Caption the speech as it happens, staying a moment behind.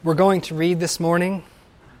We're going to read this morning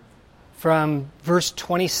from verse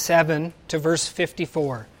 27 to verse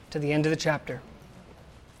 54, to the end of the chapter.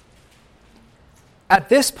 At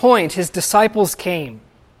this point, his disciples came,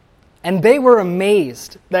 and they were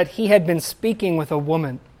amazed that he had been speaking with a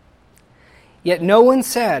woman. Yet no one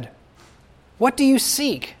said, "What do you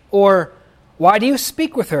seek?" or "Why do you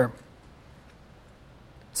speak with her?"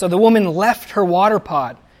 So the woman left her water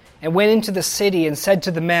pot and went into the city and said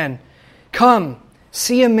to the men, "Come,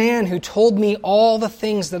 see a man who told me all the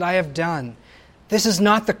things that I have done. This is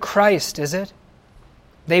not the Christ, is it?"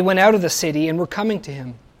 They went out of the city and were coming to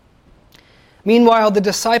him. Meanwhile, the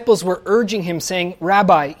disciples were urging him, saying,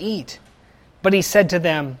 "Rabbi, eat." But he said to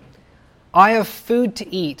them, "I have food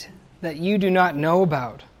to eat that you do not know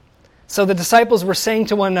about." So the disciples were saying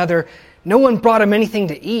to one another, "No one brought him anything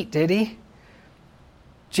to eat, did he?"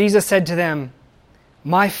 Jesus said to them,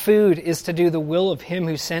 "My food is to do the will of him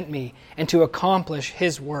who sent me and to accomplish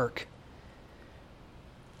his work.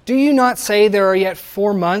 Do you not say there are yet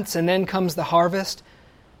 4 months and then comes the harvest?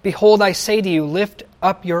 Behold, I say to you, lift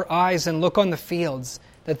up your eyes and look on the fields,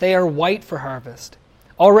 that they are white for harvest.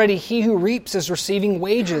 Already he who reaps is receiving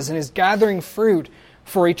wages and is gathering fruit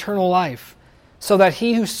for eternal life, so that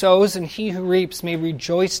he who sows and he who reaps may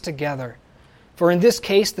rejoice together. For in this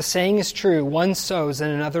case the saying is true, one sows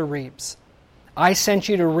and another reaps. I sent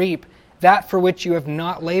you to reap that for which you have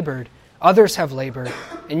not labored. Others have labored,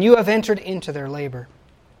 and you have entered into their labor."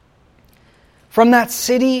 From that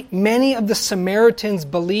city, many of the Samaritans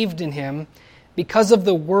believed in him because of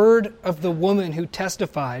the word of the woman who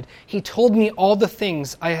testified, "He told me all the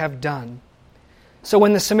things I have done." So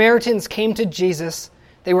when the Samaritans came to Jesus,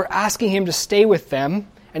 they were asking him to stay with them,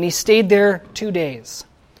 and he stayed there 2 days.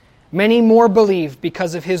 Many more believed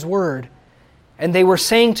because of his word. And they were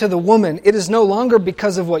saying to the woman, "It is no longer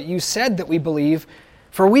because of what you said that we believe,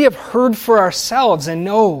 for we have heard for ourselves and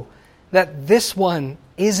know that this one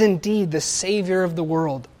is indeed the Savior of the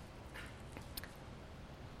world."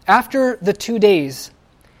 After the 2 days,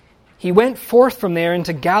 he went forth from there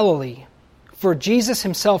into Galilee, for Jesus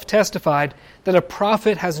himself testified that a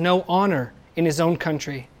prophet has no honor in his own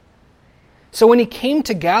country. So when he came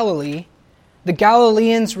to Galilee, the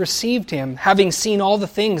Galileans received him, having seen all the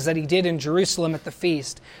things that he did in Jerusalem at the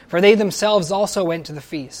feast, for they themselves also went to the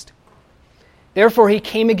feast. Therefore he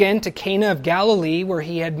came again to Cana of Galilee, where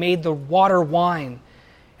he had made the water wine.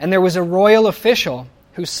 And there was a royal official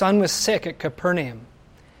whose son was sick at Capernaum.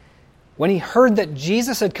 When he heard that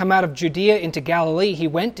Jesus had come out of Judea into Galilee, he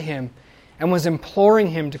went to him and was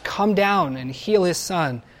imploring him to come down and heal his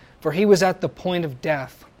son, for he was at the point of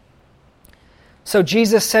death. So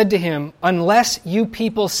Jesus said to him, "Unless you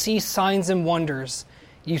people see signs and wonders,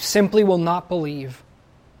 you simply will not believe."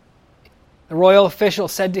 The royal official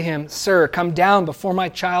said to him, "Sir, come down before my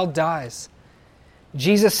child dies."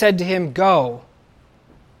 Jesus said to him, "Go,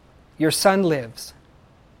 your son lives."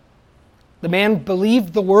 The man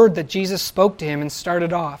believed the word that Jesus spoke to him and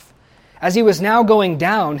started off. As he was now going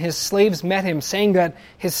down, his slaves met him, saying that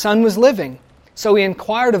his son was living. So he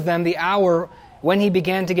inquired of them the hour when he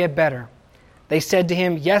began to get better. They said to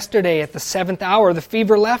him, "Yesterday at the 7th hour the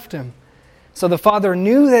fever left him." So the father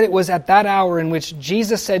knew that it was at that hour in which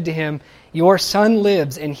Jesus said to him, "Your son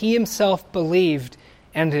lives," and he himself believed,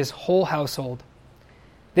 and his whole household.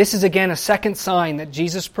 This is again a second sign that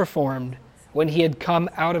Jesus performed when he had come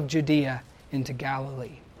out of Judea into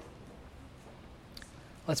Galilee.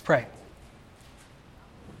 Let's pray.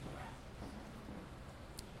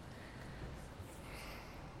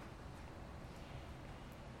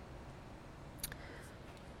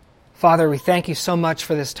 Father, we thank you so much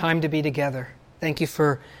for this time to be together. Thank you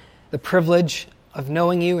for the privilege of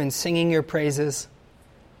knowing you and singing your praises,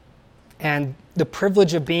 and the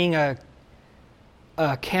privilege of being a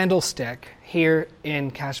candlestick here in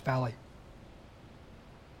Cache Valley.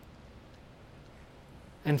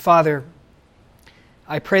 And Father,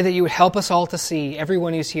 I pray that you would help us all to see,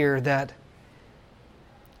 everyone who's here, that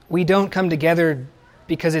we don't come together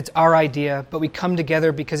because it's our idea, but we come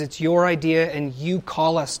together because it's your idea and you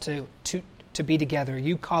call us to be together.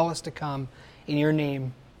 You call us to come in your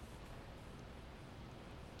name.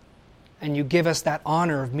 And you give us that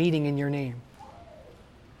honor of meeting in your name.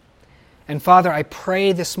 And Father, I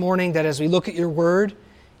pray this morning that as we look at your word,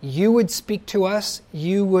 you would speak to us,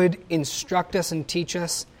 you would instruct us and teach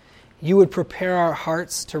us, you would prepare our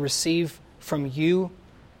hearts to receive from you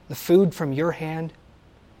the food from your hand.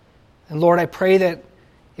 And Lord, I pray that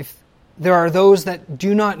if there are those that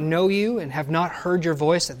do not know you and have not heard your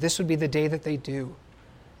voice, that this would be the day that they do.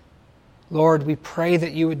 Lord, we pray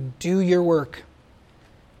that you would do your work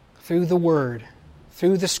through the word,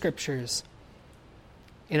 through the scriptures,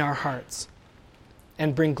 in our hearts.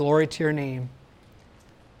 and bring glory to your name.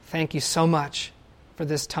 Thank you so much for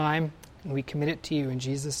this time, and we commit it to you in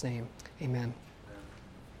Jesus' name. Amen.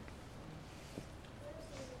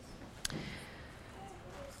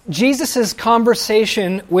 Jesus'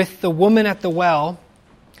 conversation with the woman at the well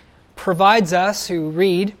provides us who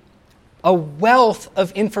read a wealth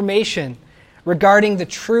of information regarding the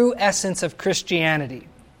true essence of Christianity.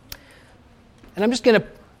 And I'm just going to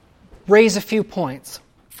raise a few points.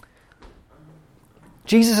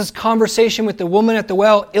 Jesus' conversation with the woman at the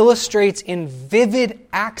well illustrates in vivid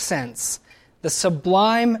accents the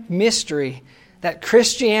sublime mystery that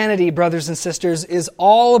Christianity, brothers and sisters, is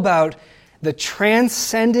all about the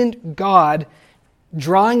transcendent God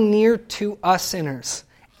drawing near to us sinners,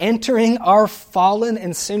 entering our fallen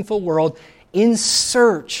and sinful world in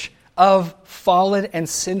search of fallen and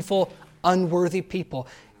sinful, unworthy people.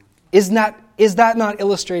 Is that not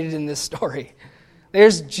illustrated in this story?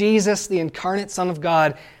 There's Jesus, the incarnate Son of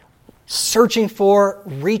God, searching for,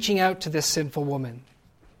 reaching out to this sinful woman.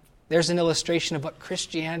 There's an illustration of what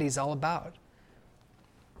Christianity is all about.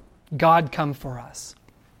 God come for us.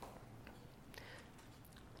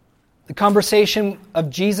 The conversation of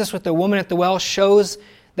Jesus with the woman at the well shows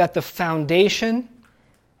that the foundation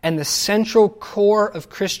and the central core of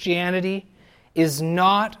Christianity is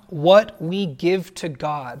not what we give to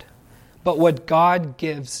God, but what God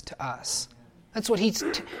gives to us. That's what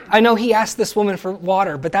I know he asked this woman for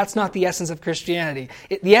water, but that's not the essence of Christianity.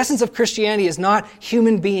 The essence of Christianity is not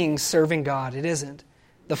human beings serving God. It isn't.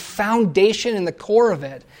 The foundation and the core of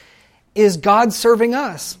it is God serving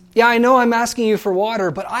us. Yeah, I know I'm asking you for water,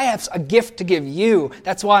 but I have a gift to give you.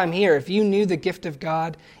 That's why I'm here. If you knew the gift of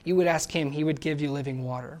God, you would ask him. He would give you living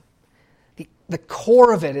water. The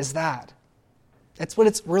core of it is that. That's what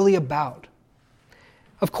it's really about.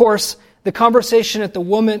 Of course, the conversation with the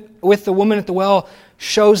woman at the well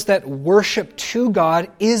shows that worship to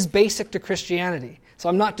God is basic to Christianity. So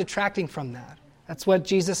I'm not detracting from that. That's what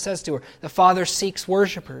Jesus says to her. The Father seeks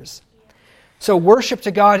worshipers. So worship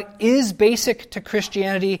to God is basic to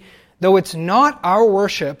Christianity, though it's not our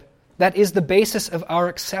worship that is the basis of our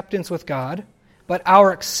acceptance with God, but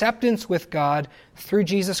our acceptance with God through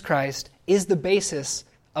Jesus Christ is the basis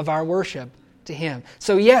of our worship to him.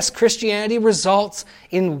 So yes, Christianity results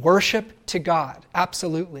in worship to God,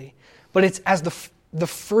 absolutely. But it's as the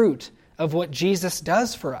fruit of what Jesus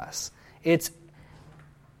does for us. It's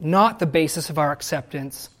not the basis of our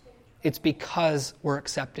acceptance. It's because we're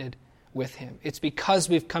accepted with him. It's because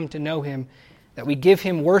we've come to know him that we give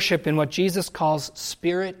him worship in what Jesus calls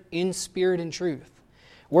spirit and truth.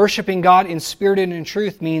 Worshiping God in spirit and in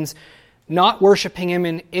truth means not worshiping him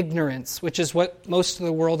in ignorance, which is what most of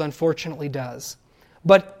the world unfortunately does.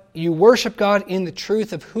 But you worship God in the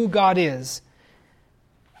truth of who God is,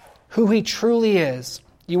 who he truly is.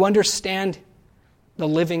 You understand the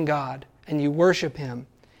living God, and you worship him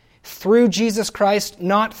through Jesus Christ,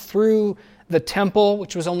 not through the temple,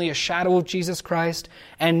 which was only a shadow of Jesus Christ,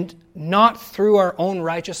 and not through our own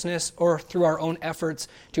righteousness or through our own efforts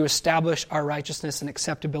to establish our righteousness and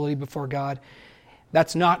acceptability before God.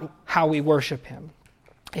 That's not how we worship him.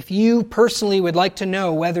 If you personally would like to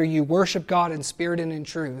know whether you worship God in spirit and in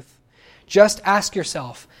truth, just ask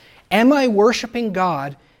yourself, am I worshiping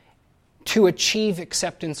God to achieve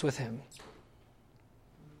acceptance with him?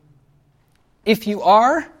 If you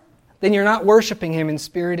are, then you're not worshiping him in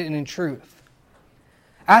spirit and in truth.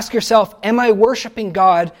 Ask yourself, am I worshiping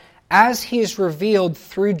God as he is revealed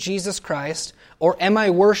through Jesus Christ, or am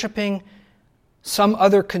I worshiping some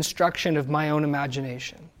other construction of my own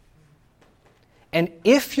imagination? And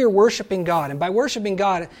if you're worshiping God, and by worshiping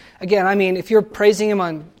God, again, I mean if you're praising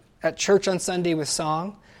him at church on Sunday with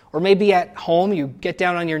song, or maybe at home you get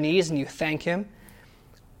down on your knees and you thank him,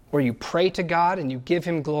 or you pray to God and you give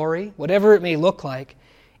him glory, whatever it may look like,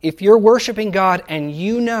 if you're worshiping God and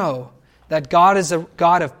you know that God is a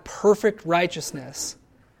God of perfect righteousness,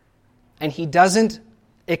 and he doesn't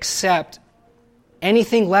accept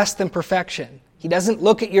anything less than perfection. He doesn't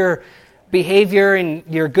look at your behavior and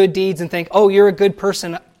your good deeds and think, oh, you're a good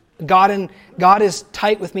person. God is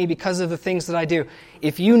tight with me because of the things that I do.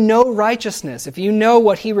 If you know righteousness, if you know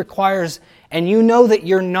what he requires, and you know that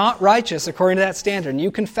you're not righteous according to that standard, and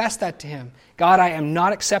you confess that to him, God, I am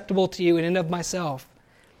not acceptable to you in and of myself.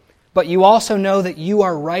 But you also know that you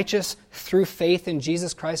are righteous through faith in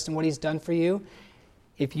Jesus Christ and what he's done for you.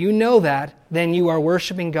 If you know that, then you are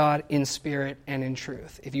worshiping God in spirit and in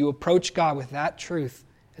truth. If you approach God with that truth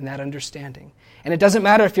and that understanding. And it doesn't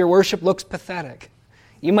matter if your worship looks pathetic.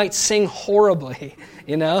 You might sing horribly,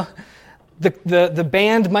 The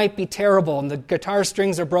band might be terrible and the guitar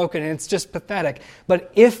strings are broken and it's just pathetic.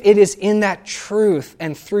 But if it is in that truth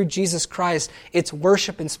and through Jesus Christ, it's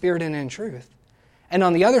worship in spirit and in truth. And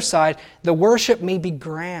on the other side, the worship may be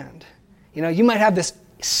grand. You might have this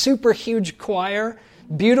super huge choir,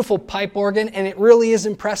 beautiful pipe organ, and it really is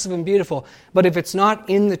impressive and beautiful. But if it's not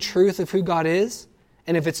in the truth of who God is,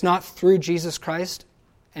 and if it's not through Jesus Christ,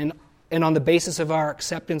 and on the basis of our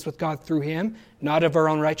acceptance with God through Him, not of our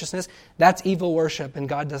own righteousness, that's evil worship, and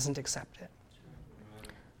God doesn't accept it.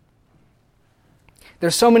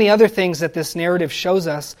 There's so many other things that this narrative shows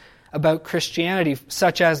us about Christianity,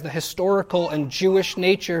 such as the historical and Jewish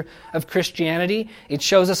nature of Christianity. It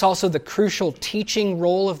shows us also the crucial teaching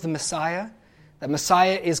role of the Messiah, that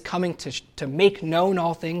Messiah is coming to make known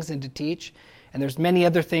all things and to teach. And there's many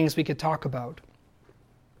other things we could talk about.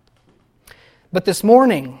 But this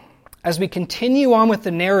morning, as we continue on with the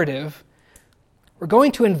narrative, we're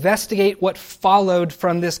going to investigate what followed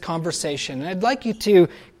from this conversation. And I'd like you to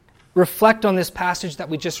reflect on this passage that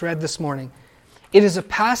we just read this morning. It is a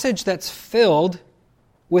passage that's filled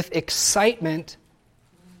with excitement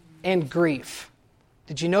and grief.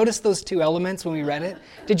 Did you notice those two elements when we read it?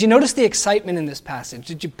 Did you notice the excitement in this passage?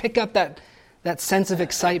 Did you pick up that sense of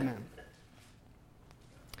excitement?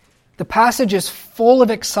 The passage is full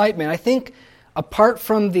of excitement. I think apart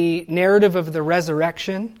from the narrative of the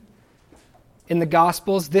resurrection in the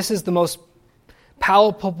Gospels, this is the most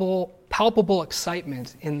palpable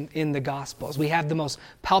excitement in the Gospels. We have the most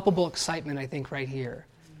palpable excitement, I think, right here.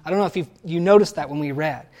 I don't know if you noticed that when we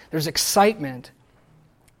read. There's excitement,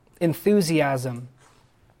 enthusiasm,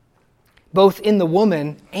 both in the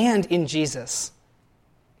woman and in Jesus.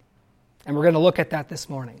 And we're going to look at that this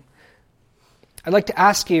morning. I'd like to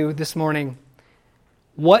ask you this morning,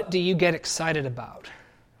 what do you get excited about?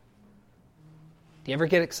 Do you ever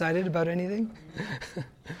get excited about anything? I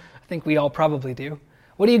think we all probably do.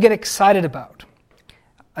 What do you get excited about?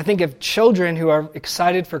 I think of children who are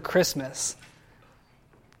excited for Christmas.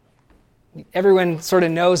 Everyone sort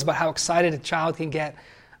of knows about how excited a child can get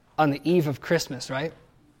on the eve of Christmas, right?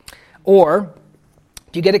 Or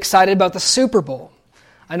do you get excited about the Super Bowl?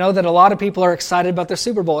 I know that a lot of people are excited about their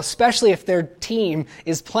Super Bowl, especially if their team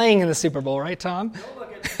is playing in the Super Bowl, right, Tom?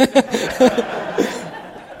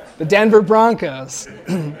 The Denver Broncos.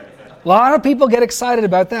 A lot of people get excited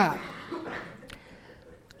about that.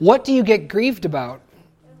 What do you get grieved about?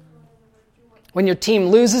 When your team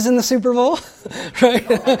loses in the Super Bowl? Right?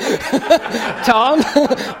 Tom?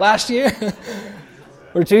 Last year?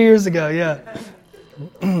 Or 2 years ago, yeah.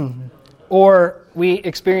 Or we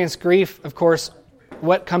experience grief, of course.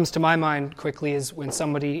 What comes to my mind quickly is when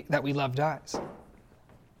somebody that we love dies.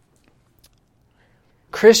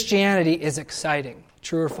 Christianity is exciting.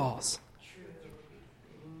 True or false?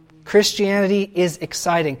 Christianity is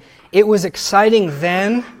exciting. It was exciting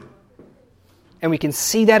then, and we can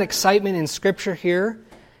see that excitement in Scripture here,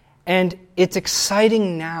 and it's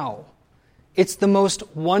exciting now. It's the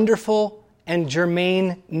most wonderful and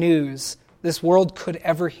germane news this world could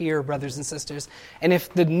ever hear, brothers and sisters. And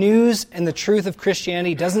if the news and the truth of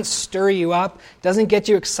Christianity doesn't stir you up, doesn't get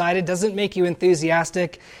you excited, doesn't make you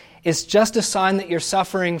enthusiastic, it's just a sign that you're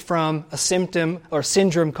suffering from a symptom or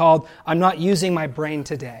syndrome called, I'm not using my brain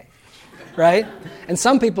today. Right? And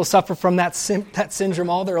some people suffer from that syndrome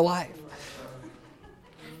all their life.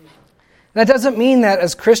 That doesn't mean that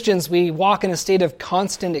as Christians we walk in a state of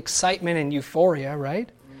constant excitement and euphoria, right?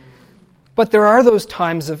 But there are those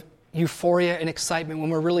times of euphoria and excitement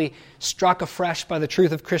when we're really struck afresh by the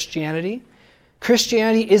truth of Christianity.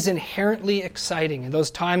 Christianity is inherently exciting, and those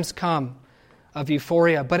times come of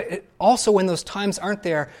euphoria. But also when those times aren't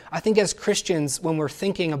there, I think as Christians, when we're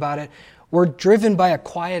thinking about it, we're driven by a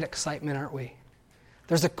quiet excitement, aren't we?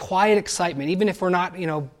 There's a quiet excitement, even if we're not,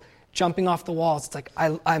 jumping off the walls. It's like,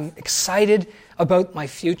 I'm excited about my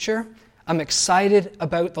future. I'm excited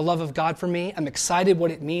about the love of God for me. I'm excited what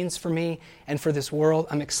it means for me and for this world.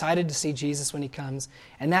 I'm excited to see Jesus when He comes.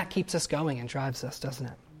 And that keeps us going and drives us, doesn't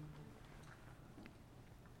it?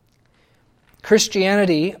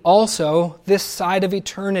 Christianity also, this side of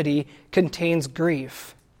eternity, contains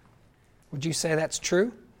grief. Would you say that's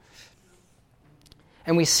true?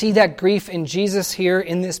 And we see that grief in Jesus here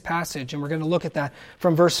in this passage, and we're going to look at that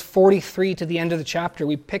from verse 43 to the end of the chapter.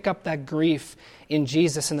 We pick up that grief in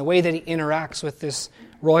Jesus and the way that He interacts with this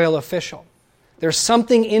royal official. There's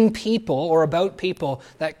something in people or about people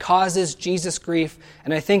that causes Jesus grief,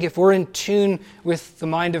 and I think if we're in tune with the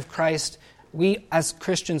mind of Christ, we as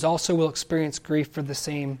Christians also will experience grief for the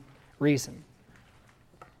same reason.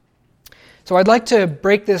 So I'd like to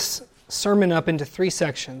break this sermon up into 3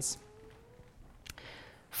 sections.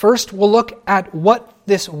 First, we'll look at what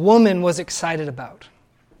this woman was excited about.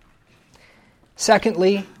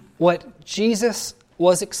 Secondly, what Jesus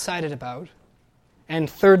was excited about. And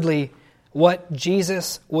thirdly, what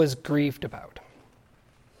Jesus was grieved about.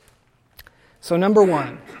 So number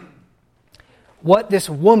one, what this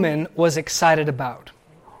woman was excited about.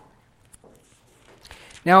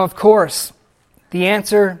 Now, of course, the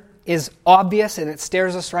answer is obvious and it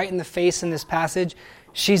stares us right in the face in this passage.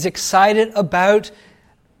 She's excited about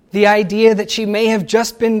the idea that she may have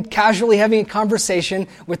just been casually having a conversation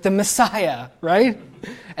with the Messiah, right?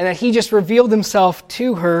 And that he just revealed himself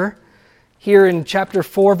to her here in chapter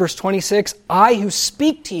 4, verse 26. I who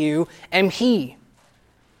speak to you am he.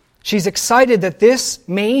 She's excited that this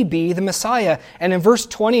may be the Messiah. And in verse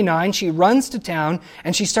 29, she runs to town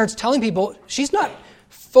and she starts telling people she's not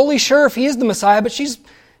fully sure if he is the Messiah, but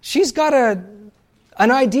she's got an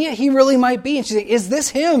idea he really might be. And she's like, is this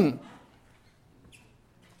him?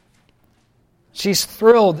 She's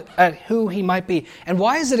thrilled at who he might be. And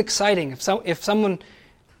why is it exciting if someone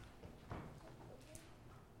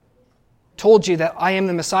told you that I am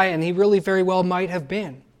the Messiah and he really very well might have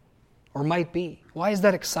been or might be? Why is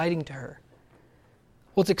that exciting to her?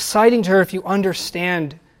 Well, it's exciting to her if you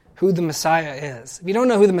understand who the Messiah is. If you don't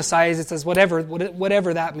know who the Messiah is, it says whatever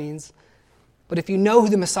that means. But if you know who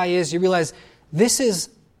the Messiah is, you realize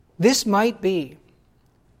this might be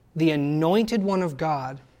the anointed one of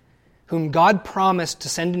God whom God promised to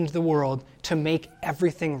send into the world to make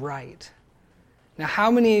everything right. Now,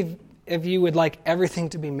 how many of you would like everything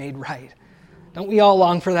to be made right? Don't we all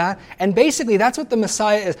long for that? And basically, that's what the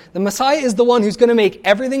Messiah is. The Messiah is the one who's going to make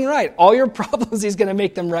everything right. All your problems, he's going to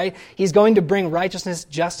make them right. He's going to bring righteousness,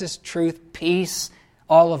 justice, truth, peace,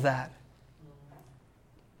 all of that.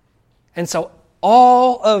 And so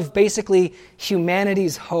all of basically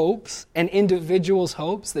humanity's hopes and individuals'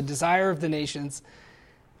 hopes, the desire of the nations,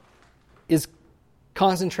 is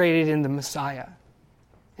concentrated in the Messiah.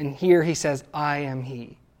 And here he says, I am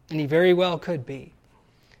he. And he very well could be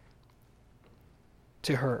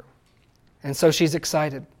to her. And so she's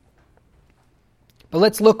excited. But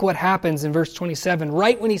let's look what happens in verse 27.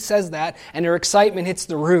 Right when he says that, and her excitement hits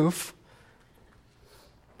the roof,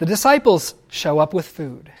 the disciples show up with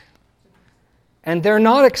food. And they're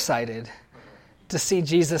not excited to see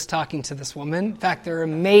Jesus talking to this woman. In fact, they're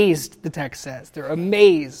amazed, the text says. They're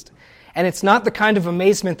amazed. And it's not the kind of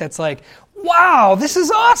amazement that's like, wow, this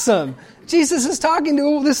is awesome. Jesus is talking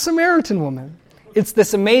to this Samaritan woman. It's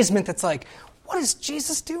this amazement that's like, what is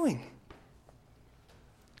Jesus doing?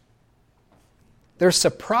 They're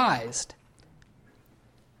surprised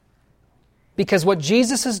because what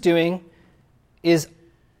Jesus is doing is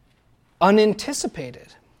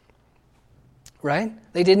unanticipated, right?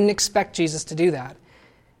 They didn't expect Jesus to do that.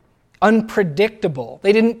 Unpredictable.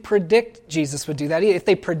 They didn't predict Jesus would do that. If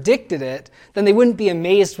they predicted it, then they wouldn't be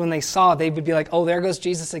amazed when they saw it. They would be like, oh, there goes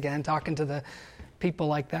Jesus again, talking to the people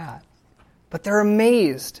like that. But they're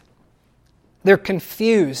amazed. They're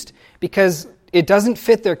confused because it doesn't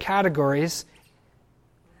fit their categories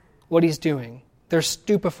what he's doing. They're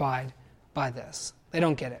stupefied by this. They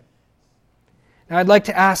don't get it. Now, I'd like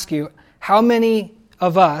to ask you, how many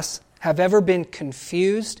of us have ever been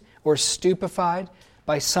confused or stupefied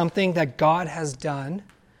by something that God has done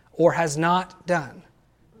or has not done?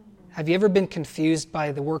 Have you ever been confused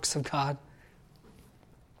by the works of God?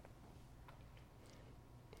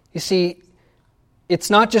 You see, it's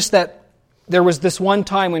not just that there was this one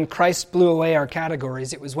time when Christ blew away our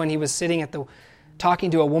categories. It was when he was sitting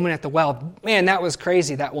talking to a woman at the well. Man, that was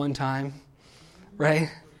crazy that one time, right?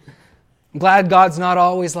 I'm glad God's not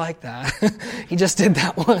always like that. He just did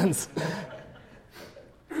that once.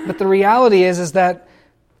 But the reality is that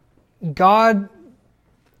God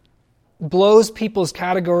blows people's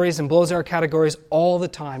categories and blows our categories all the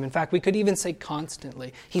time. In fact, we could even say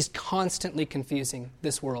constantly. He's constantly confusing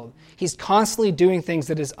this world. He's constantly doing things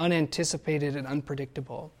that is unanticipated and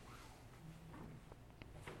unpredictable.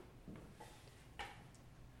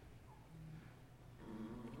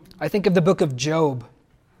 I think of the book of Job,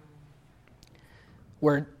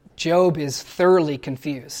 where Job is thoroughly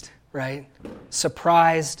confused, right?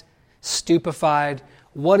 Surprised, stupefied.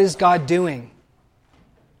 What is God doing?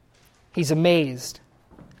 He's amazed.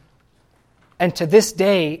 And to this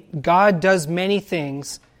day, God does many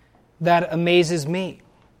things that amazes me,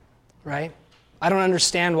 right? I don't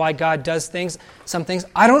understand why God does some things.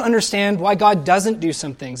 I don't understand why God doesn't do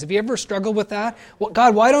some things. Have you ever struggled with that? Well,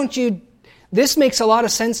 God, why don't you... This makes a lot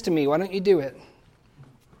of sense to me. Why don't you do it?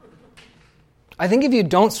 I think if you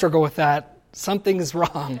don't struggle with that, something is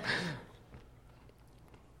wrong.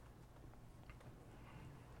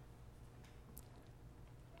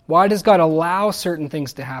 Why does God allow certain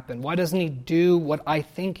things to happen? Why doesn't he do what I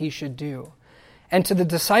think he should do? And to the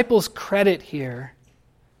disciples' credit here,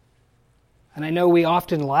 and I know we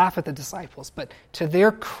often laugh at the disciples, but to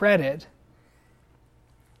their credit,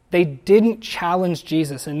 they didn't challenge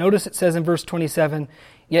Jesus. And notice it says in verse 27,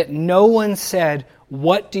 yet no one said,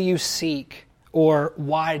 what do you seek? Or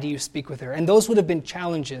why do you speak with her? And those would have been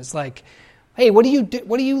challenges like, hey, what are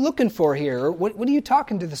you looking for here? Or what are you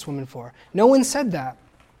talking to this woman for? No one said that.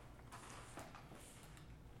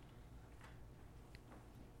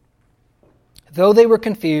 Though they were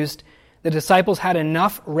confused, the disciples had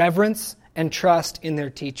enough reverence and trust in their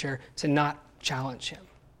teacher to not challenge him.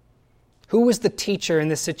 Who was the teacher in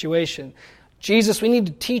this situation? Jesus, we need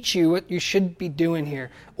to teach you what you should be doing here.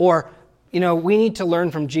 Or, we need to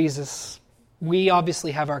learn from Jesus. We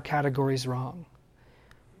obviously have our categories wrong.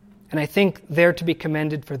 And I think they're to be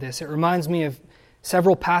commended for this. It reminds me of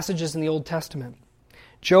several passages in the Old Testament.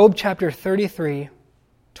 Job chapter 33,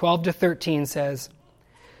 12 to 13 says,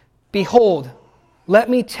 behold, let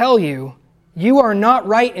me tell you, you are not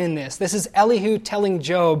right in this. This is Elihu telling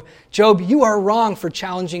Job, Job, you are wrong for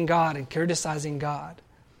challenging God and criticizing God.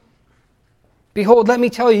 Behold, let me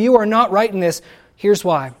tell you, you are not right in this. Here's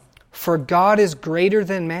why. For God is greater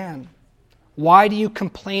than man. Why do you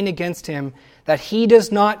complain against him that he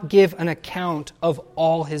does not give an account of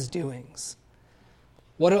all his doings?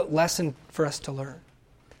 What a lesson for us to learn.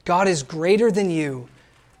 God is greater than you.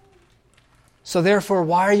 So therefore,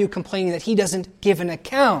 why are you complaining that he doesn't give an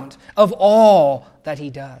account of all that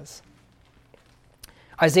he does?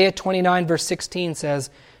 Isaiah 29 verse 16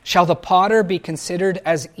 says, shall the potter be considered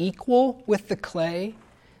as equal with the clay,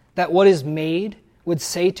 that what is made would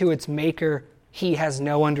say to its maker, he has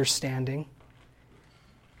no understanding?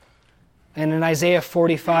 And in Isaiah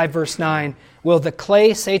 45 verse 9, will the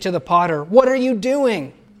clay say to the potter, what are you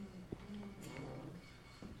doing?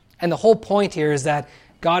 And the whole point here is that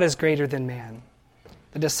God is greater than man.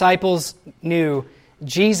 The disciples knew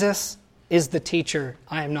Jesus is the teacher.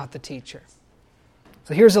 I am not the teacher.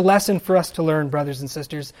 So here's a lesson for us to learn, brothers and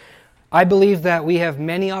sisters. I believe that we have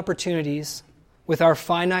many opportunities with our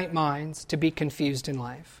finite minds to be confused in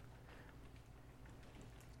life.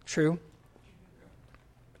 True?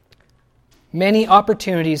 Many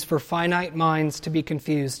opportunities for finite minds to be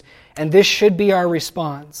confused, and this should be our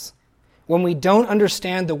response. When we don't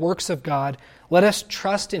understand the works of God, let us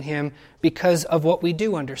trust in him because of what we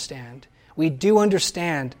do understand. We do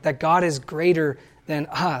understand that God is greater than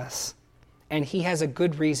us, and he has a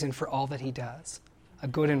good reason for all that he does, a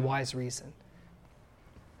good and wise reason.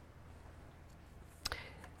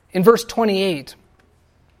 In verse 28,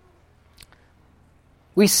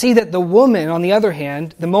 we see that the woman, on the other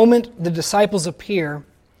hand, the moment the disciples appear,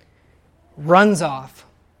 runs off.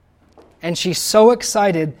 And she's so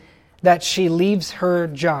excited that she leaves her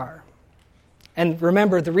jar. And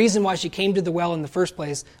remember, the reason why she came to the well in the first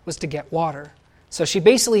place was to get water. So she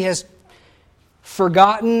basically has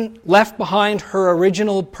forgotten, left behind her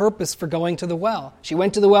original purpose for going to the well. She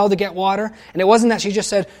went to the well to get water, and it wasn't that she just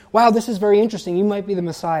said, wow, this is very interesting, you might be the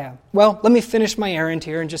Messiah. Well, let me finish my errand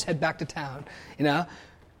here and just head back to town,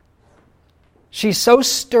 She's so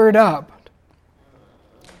stirred up,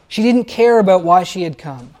 she didn't care about why she had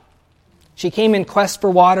come. She came in quest for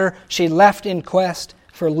water, she left in quest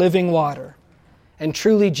for living water. And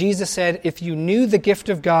truly, Jesus said, if you knew the gift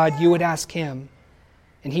of God, you would ask him,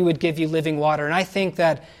 and he would give you living water. And I think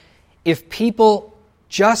that if people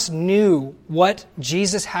just knew what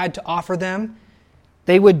Jesus had to offer them,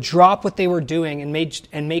 they would drop what they were doing and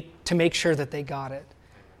make sure that they got it.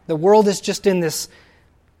 The world is just in this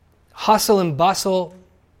hustle and bustle,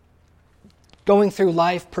 going through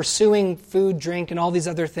life, pursuing food, drink, and all these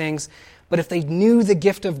other things. But if they knew the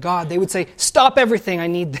gift of God, they would say, stop everything, I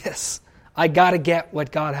need this. I got to get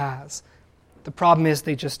what God has. The problem is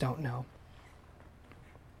they just don't know.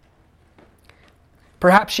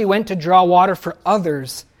 Perhaps she went to draw water for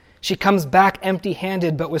others. She comes back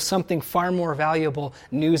empty-handed, but with something far more valuable,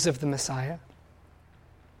 news of the Messiah.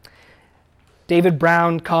 David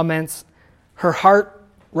Brown comments, her heart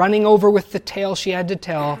running over with the tale she had to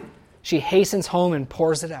tell, she hastens home and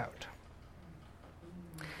pours it out.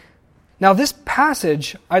 Now this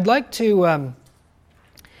passage, I'd like to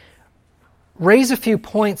raise a few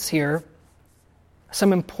points here,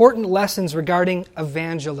 some important lessons regarding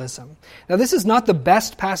evangelism. Now this is not the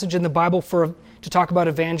best passage in the Bible to talk about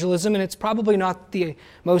evangelism, and it's probably not the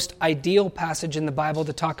most ideal passage in the Bible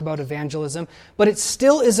to talk about evangelism, but it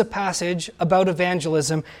still is a passage about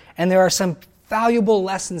evangelism, and there are some valuable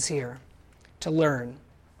lessons here to learn.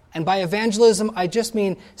 And by evangelism, I just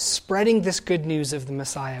mean spreading this good news of the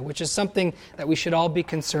Messiah, which is something that we should all be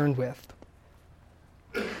concerned with.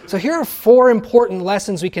 So here are 4 important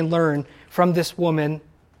lessons we can learn from this woman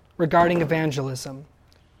regarding evangelism.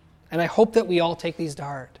 And I hope that we all take these to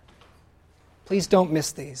heart. Please don't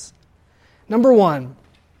miss these. Number 1,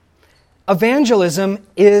 evangelism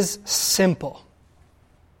is simple.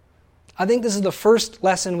 I think this is the first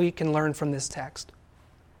lesson we can learn from this text.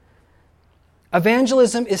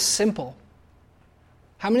 Evangelism is simple.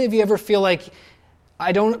 How many of you ever feel like,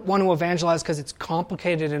 I don't want to evangelize because it's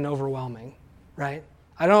complicated and overwhelming, right?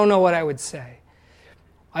 I don't know what I would say.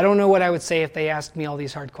 I don't know what I would say if they asked me all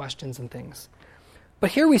these hard questions and things.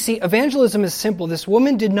 But here we see evangelism is simple. This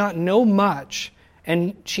woman did not know much,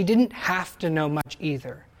 and she didn't have to know much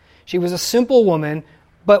either. She was a simple woman,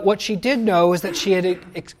 but what she did know is that she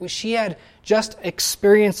had just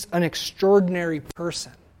experienced an extraordinary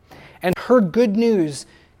person. And her good news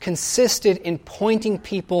consisted in pointing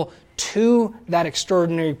people to that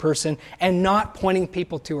extraordinary person and not pointing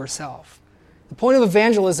people to herself. The point of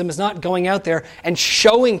evangelism is not going out there and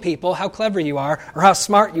showing people how clever you are or how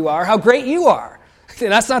smart you are, how great you are.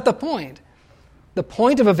 That's not the point. The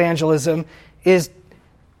point of evangelism is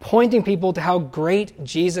pointing people to how great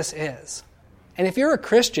Jesus is. And if you're a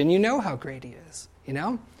Christian, you know how great he is, you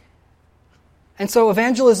know? And so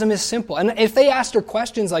evangelism is simple. And if they asked her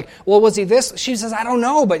questions like, well, was he this? She says, I don't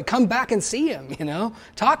know, but come back and see him, you know?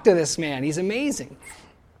 Talk to this man. He's amazing.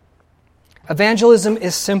 Evangelism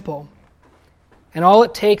is simple. And all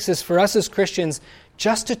it takes is for us as Christians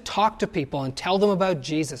just to talk to people and tell them about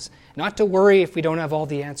Jesus. Not to worry if we don't have all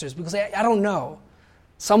the answers, because I don't know.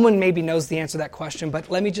 Someone maybe knows the answer to that question, but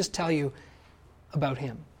let me just tell you about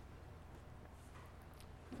him.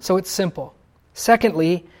 So it's simple.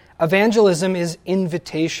 Secondly, evangelism is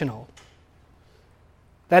invitational.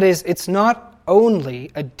 That is, it's not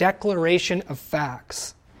only a declaration of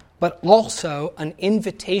facts, but also an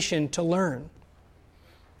invitation to learn.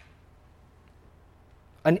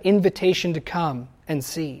 An invitation to come and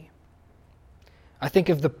see. I think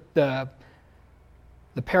of the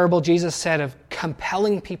parable Jesus said of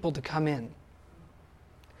compelling people to come in.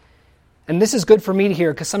 And this is good for me to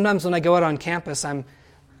hear, because sometimes when I go out on campus,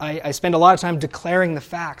 I spend a lot of time declaring the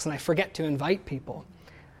facts, and I forget to invite people.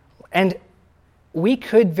 And we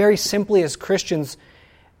could very simply, as Christians,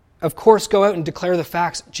 of course, go out and declare the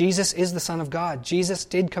facts. Jesus is the Son of God. Jesus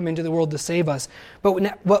did come into the world to save us.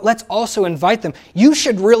 But let's also invite them. You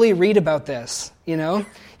should really read about this, you know?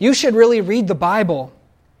 You should really read the Bible.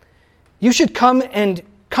 You should come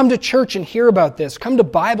to church and hear about this. Come to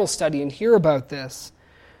Bible study and hear about this.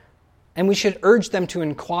 And we should urge them to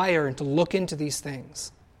inquire and to look into these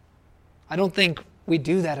things. I don't think we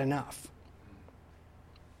do that enough.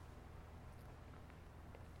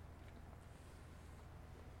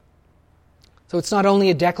 So it's not only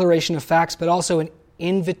a declaration of facts, but also an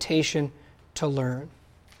invitation to learn.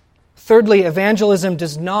 Thirdly, evangelism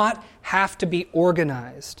does not have to be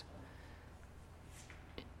organized.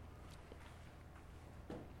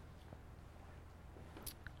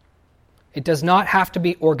 It does not have to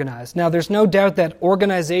be organized. Now, there's no doubt that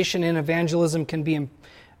organization in evangelism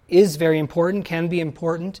is very important, can be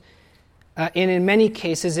important, and in many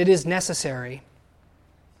cases it is necessary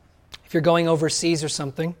if you're going overseas or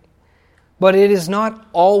something. But it is not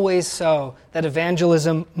always so that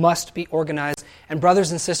evangelism must be organized. And brothers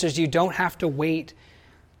and sisters, you don't have to wait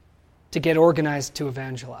to get organized to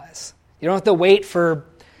evangelize. You don't have to wait for,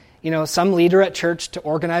 some leader at church to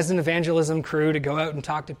organize an evangelism crew to go out and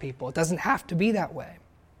talk to people. It doesn't have to be that way.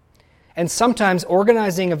 And sometimes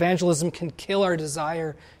organizing evangelism can kill our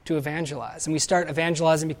desire to evangelize. And we start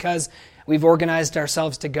evangelizing because we've organized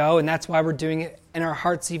ourselves to go, and that's why we're doing it, and our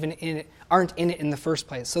hearts aren't in it in the first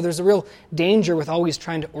place. So there's a real danger with always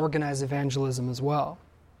trying to organize evangelism as well.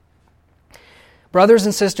 Brothers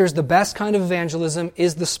and sisters, the best kind of evangelism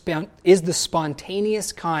is the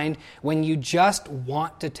spontaneous kind when you just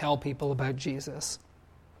want to tell people about Jesus.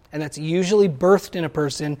 And that's usually birthed in a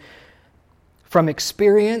person from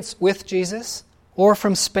experience with Jesus or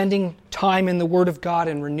from spending time in the Word of God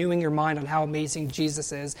and renewing your mind on how amazing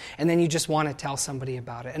Jesus is, and then you just want to tell somebody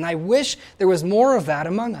about it. And I wish there was more of that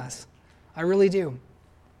among us. I really do.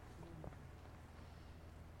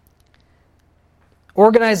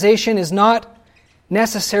 Organization is not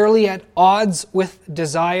necessarily at odds with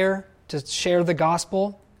desire to share the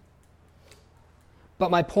gospel.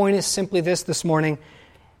 But my point is simply this morning.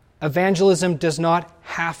 Evangelism does not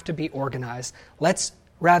have to be organized. Let's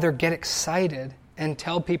rather get excited and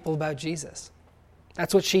tell people about Jesus.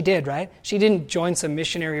 That's what she did, right? She didn't join some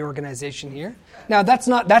missionary organization here. Now, that's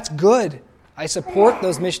good. I support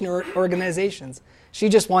those missionary organizations. She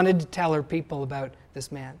just wanted to tell her people about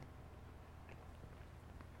this man.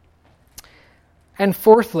 And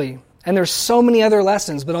fourthly, And there's so many other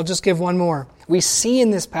lessons, but I'll just give one more. We see in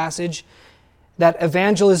this passage that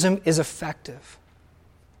evangelism is effective.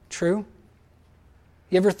 True?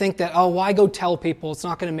 You ever think that, why go tell people? It's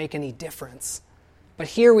not going to make any difference. But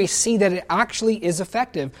here we see that it actually is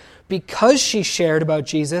effective. Because she shared about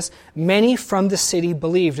Jesus, many from the city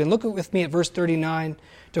believed. And look with me at verse 39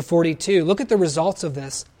 to 42. Look at the results of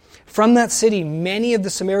this. From that city, many of the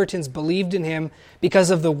Samaritans believed in him because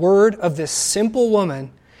of the word of this simple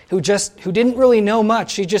woman who didn't really know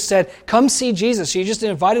much. She just said, come see Jesus. She just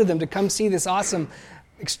invited them to come see this awesome,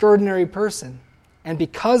 extraordinary person. And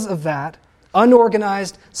because of that,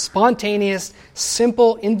 unorganized, spontaneous,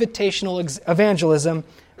 simple, invitational evangelism,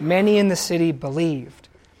 many in the city believed.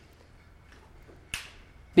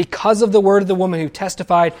 Because of the word of the woman who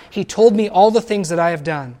testified, he told me all the things that I have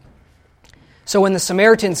done. So when the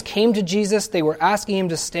Samaritans came to Jesus, they were asking him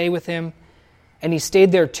to stay with him, and he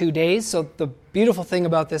stayed there 2 days. So the beautiful thing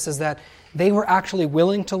about this is that they were actually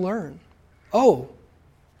willing to learn. Oh,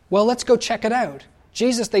 well, let's go check it out.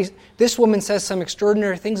 Jesus, this woman says some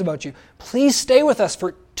extraordinary things about you. Please stay with us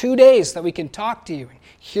for 2 days so that we can talk to you and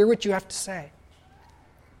hear what you have to say.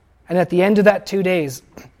 And at the end of that 2 days,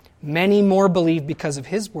 many more believed because of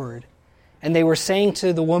his word. And they were saying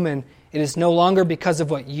to the woman, it is no longer because of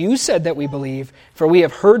what you said that we believe, for we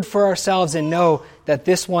have heard for ourselves and know that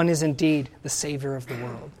this one is indeed the Savior of the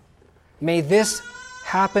world. May this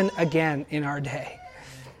happen again in our day.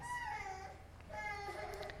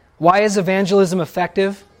 Why is evangelism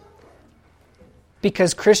effective?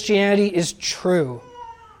 Because Christianity is true,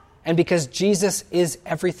 and because Jesus is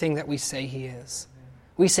everything that we say he is.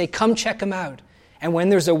 We say, come check him out. And when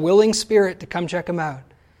there's a willing spirit to come check him out,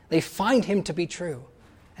 they find him to be true.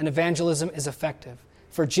 And evangelism is effective.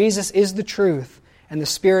 For Jesus is the truth, and the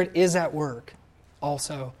Spirit is at work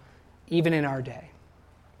also, even in our day.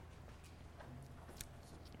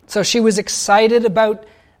 So she was excited about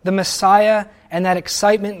the Messiah, and that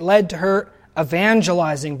excitement led to her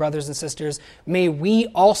evangelizing, brothers and sisters. May we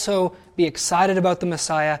also be excited about the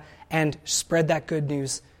Messiah and spread that good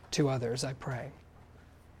news to others, I pray.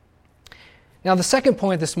 Now, the second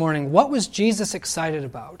point this morning, what was Jesus excited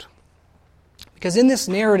about? Because in this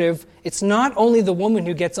narrative, it's not only the woman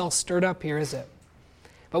who gets all stirred up here, is it?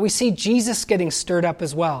 But we see Jesus getting stirred up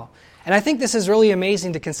as well. And I think this is really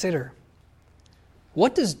amazing to consider.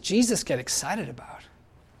 What does Jesus get excited about?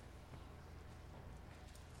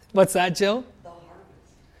 What's that, Jill? The harvest.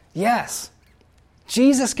 Yes.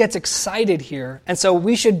 Jesus gets excited here. And so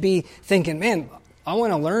we should be thinking, man, I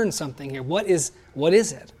want to learn something here. What is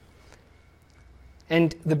it?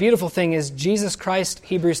 And the beautiful thing is Jesus Christ,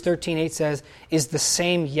 Hebrews 13:8 says, is the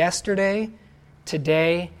same yesterday,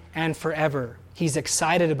 today, and forever. He's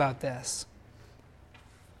excited about this.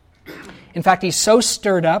 In fact, he's so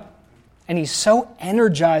stirred up and he's so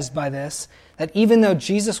energized by this that even though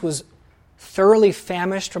Jesus was thoroughly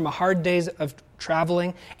famished from a hard days of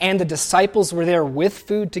traveling and the disciples were there with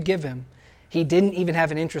food to give him, he didn't even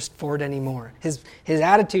have an interest for it anymore. His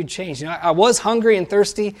attitude changed. I was hungry and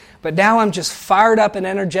thirsty, but now I'm just fired up and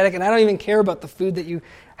energetic, and I don't even care about the food that you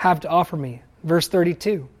have to offer me. Verse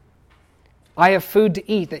 32. I have food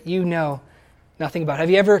to eat that you know nothing about. Have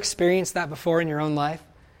you ever experienced that before in your own life?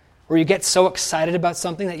 Where you get so excited about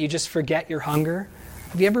something that you just forget your hunger?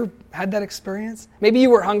 Have you ever had that experience? Maybe you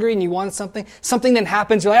were hungry and you wanted something. Something then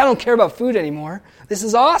happens, you're like, I don't care about food anymore. This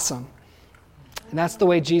is awesome. And that's the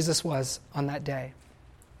way Jesus was on that day.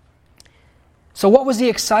 So what was he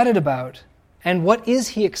excited about? And what is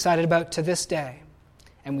he excited about to this day?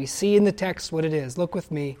 And we see in the text what it is. Look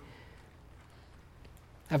with me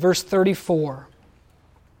at verse 34.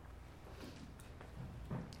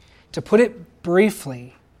 To put it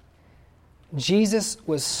briefly, Jesus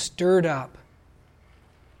was stirred up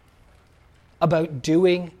about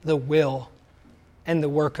doing the will and the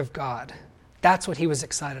work of God. That's what he was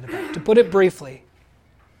excited about, to put it briefly.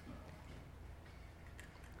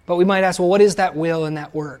 But we might ask, well, what is that will and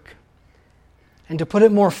that work? And to put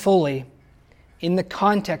it more fully, in the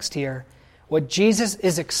context here, what Jesus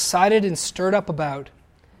is excited and stirred up about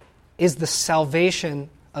is the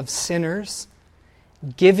salvation of sinners,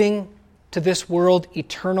 giving to this world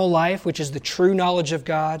eternal life, which is the true knowledge of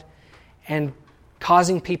God, and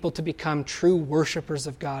causing people to become true worshipers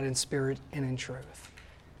of God in spirit and in truth.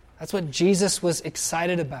 That's what Jesus was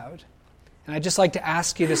excited about. And I'd just like to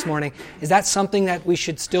ask you this morning, is that something that we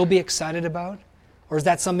should still be excited about? Or is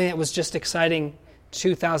that something that was just exciting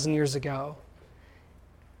 2,000 years ago?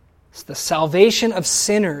 It's the salvation of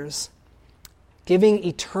sinners, giving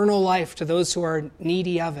eternal life to those who are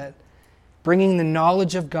needy of it, bringing the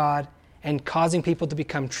knowledge of God and causing people to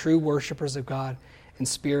become true worshipers of God in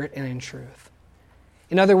spirit and in truth.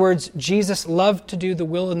 In other words, Jesus loved to do the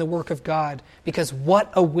will and the work of God because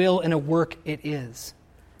what a will and a work it is.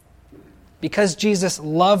 Because Jesus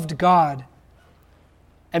loved God,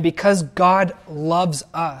 and because God loves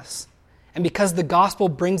us, and because the gospel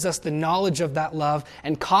brings us the knowledge of that love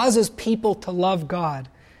and causes people to love God,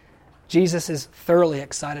 Jesus is thoroughly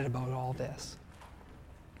excited about all this.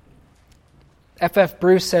 F.F.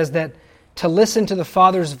 Bruce says that to listen to the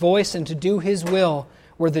Father's voice and to do His will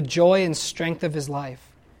were the joy and strength of his life.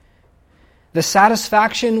 The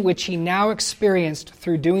satisfaction which he now experienced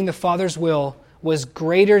through doing the Father's will was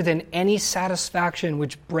greater than any satisfaction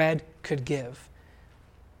which bread could give.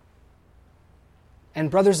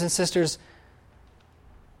 And brothers and sisters,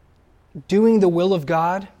 doing the will of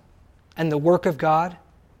God and the work of God,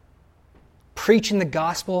 preaching the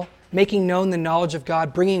gospel, making known the knowledge of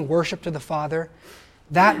God, bringing worship to the Father,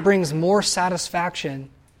 that brings more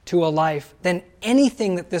satisfaction to a life than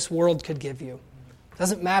anything that this world could give you. It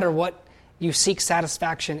doesn't matter what you seek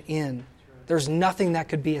satisfaction in. There's nothing that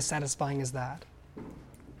could be as satisfying as that.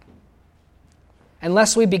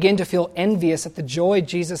 Unless we begin to feel envious at the joy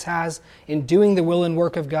Jesus has in doing the will and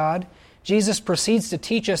work of God, Jesus proceeds to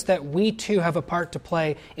teach us that we too have a part to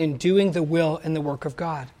play in doing the will and the work of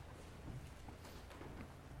God.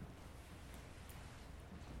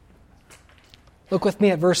 Look with me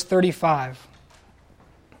at verse 35.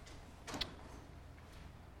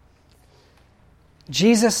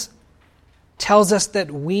 Jesus tells us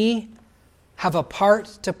that we have a part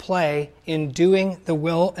to play in doing the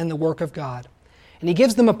will and the work of God. And he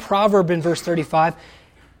gives them a proverb in verse 35.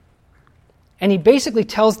 And he basically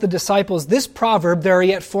tells the disciples, this proverb, there are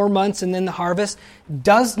yet 4 months and then the harvest,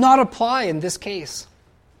 does not apply in this case.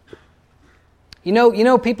 You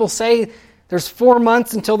know, people say there's 4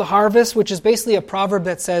 months until the harvest, which is basically a proverb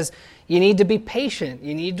that says you need to be patient.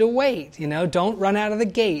 You need to wait. Don't run out of the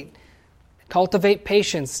gate. Cultivate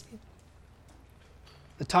patience.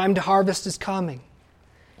 The time to harvest is coming.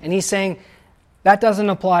 And he's saying that doesn't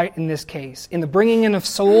apply in this case. In the bringing in of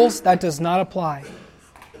souls, that does not apply.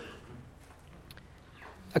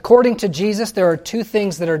 According to Jesus, there are 2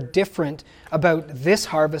 things that are different about this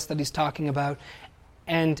harvest that he's talking about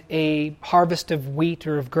and a harvest of wheat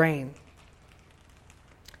or of grain.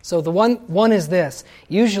 So the one is this.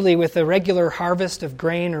 Usually with a regular harvest of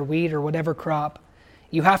grain or wheat or whatever crop,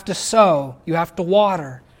 you have to sow, you have to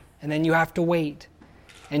water, and then you have to wait.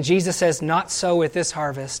 And Jesus says, not so with this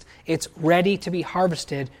harvest. It's ready to be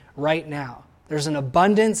harvested right now. There's an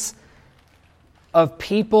abundance of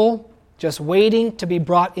people just waiting to be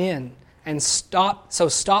brought in. And stop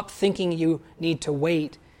thinking you need to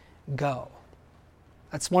wait. Go.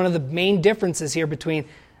 That's one of the main differences here between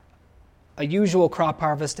a usual crop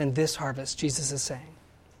harvest and this harvest, Jesus is saying.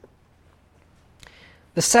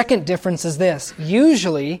 The second difference is this.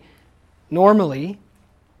 Normally,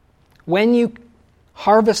 when you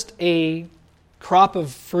harvest a crop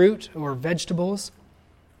of fruit or vegetables,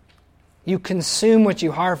 you consume what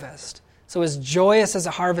you harvest. So as joyous as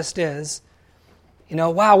a harvest is,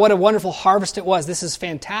 wow, what a wonderful harvest it was. This is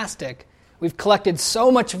fantastic. We've collected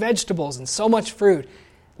so much vegetables and so much fruit.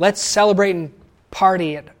 Let's celebrate and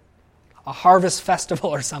party at a harvest festival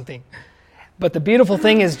or something. But the beautiful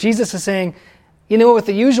thing is Jesus is saying, with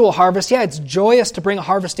the usual harvest, it's joyous to bring a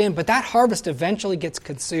harvest in, but that harvest eventually gets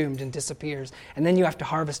consumed and disappears, and then you have to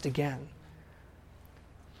harvest again.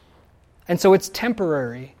 And so it's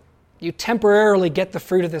temporary. You temporarily get the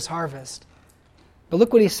fruit of this harvest. But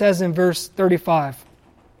look what he says in verse 35.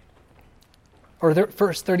 Or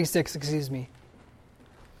verse 36, excuse me.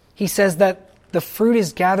 He says that the fruit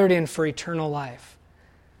is gathered in for eternal life.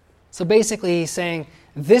 So basically he's saying,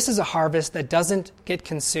 this is a harvest that doesn't get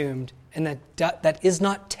consumed, and that is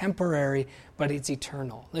not temporary, but it's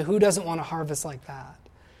eternal. Now, who doesn't want a harvest like that?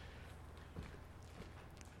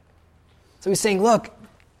 So he's saying, look,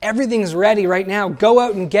 everything's ready right now. Go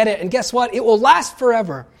out and get it. And guess what? It will last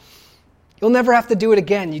forever. You'll never have to do it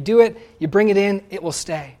again. You do it, you bring it in, it will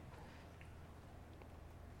stay.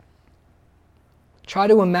 Try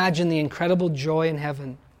to imagine the incredible joy in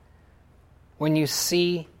heaven when you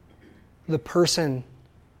see the person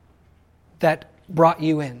that brought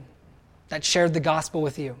you in, that shared the gospel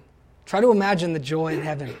with you. Try to imagine the joy in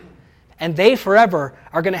heaven. And they forever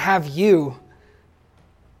are going to have you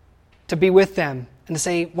to be with them and to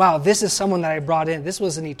say, wow, this is someone that I brought in. This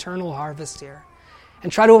was an eternal harvest here.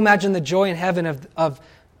 And try to imagine the joy in heaven of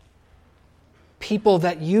people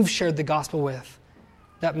that you've shared the gospel with,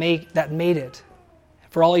 that made it.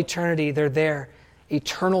 For all eternity, they're there.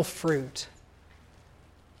 Eternal fruit.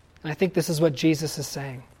 And I think this is what Jesus is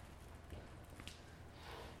saying.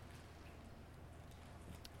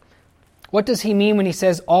 What does he mean when he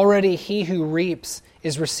says, already he who reaps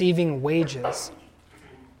is receiving wages.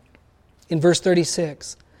 In verse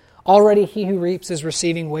 36, already he who reaps is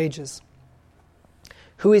receiving wages.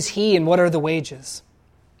 Who is he and what are the wages?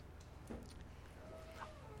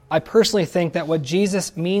 I personally think that what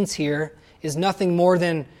Jesus means here is nothing more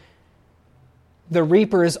than the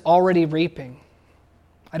reaper is already reaping.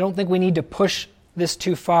 I don't think we need to push this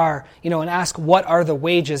too far, and ask what are the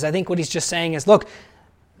wages. I think what he's just saying is, look,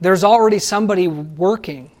 there's already somebody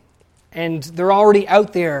working, and they're already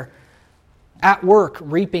out there at work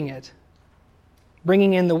reaping it,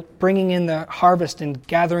 bringing in the harvest and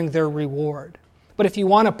gathering their reward. But if you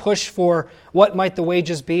want to push for what might the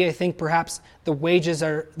wages be, I think perhaps the wages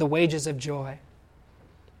are the wages of joy.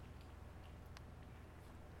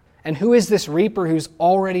 And who is this reaper who's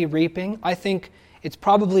already reaping? I think it's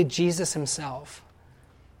probably Jesus himself.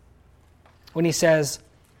 When he says,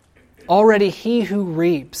 already he who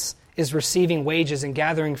reaps is receiving wages and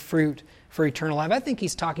gathering fruit for eternal life. I think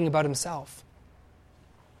he's talking about himself.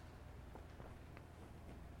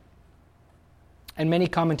 And many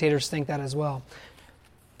commentators think that as well.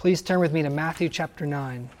 Please turn with me to Matthew chapter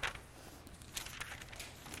 9.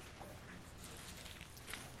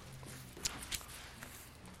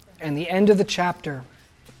 And the end of the chapter,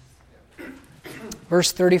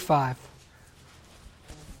 verse 35.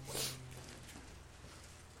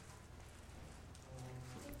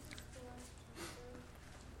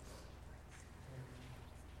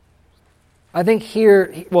 I think here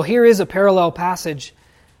is a parallel passage,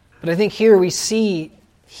 but I think here we see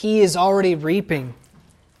he is already reaping.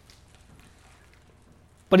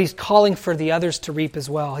 But he's calling for the others to reap as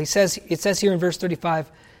well. It says here in verse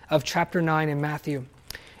 35 of chapter 9 in Matthew,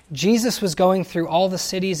 Jesus was going through all the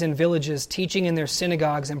cities and villages, teaching in their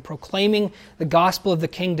synagogues and proclaiming the gospel of the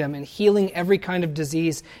kingdom and healing every kind of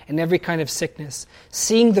disease and every kind of sickness.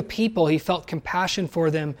 Seeing the people, he felt compassion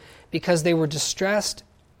for them because they were distressed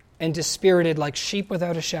and dispirited like sheep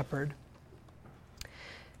without a shepherd.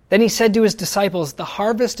 Then he said to his disciples, the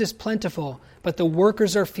harvest is plentiful, but the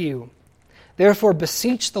workers are few. Therefore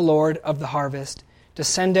beseech the Lord of the harvest to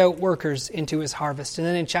send out workers into his harvest. And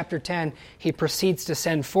then in chapter 10, he proceeds to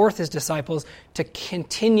send forth his disciples to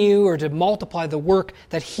continue or to multiply the work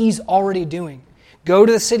that he's already doing. Go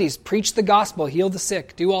to the cities, preach the gospel, heal the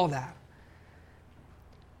sick, do all that.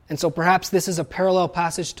 And so perhaps this is a parallel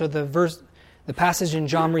passage to the passage in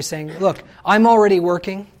John where he's saying, look, I'm already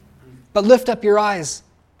working, but lift up your eyes.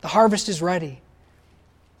 The harvest is ready.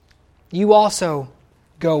 You also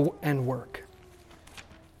go and work.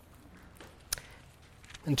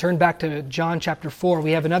 And turn back to John chapter 4.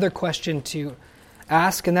 We have another question to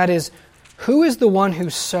ask, and that is, who is the one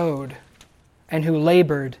who sowed and who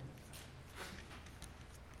labored?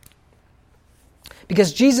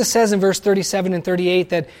 Because Jesus says in verse 37 and 38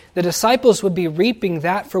 that the disciples would be reaping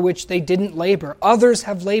that for which they didn't labor. Others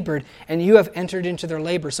have labored, and you have entered into their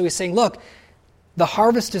labor. So he's saying, look, the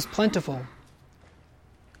harvest is plentiful.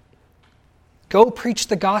 Go preach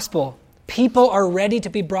the gospel. People are ready to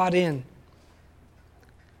be brought in.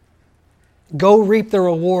 Go reap the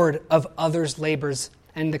reward of others' labors.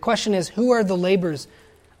 And the question is, who are the laborers?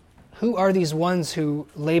 Who are these ones who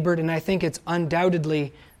labored? And I think it's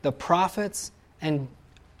undoubtedly the prophets and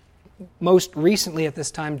most recently at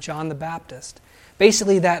this time, John the Baptist.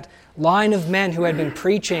 Basically that line of men who had been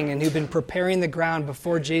preaching and who'd been preparing the ground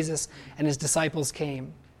before Jesus and his disciples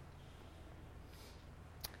came.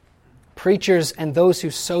 Preachers and those who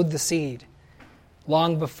sowed the seed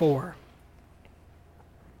long before.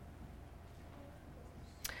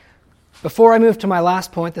 Before I move to my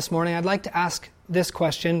last point this morning, I'd like to ask this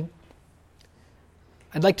question.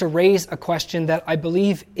 I'd like to raise a question that I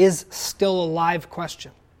believe is still a live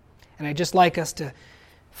question. And I'd just like us to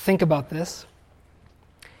think about this.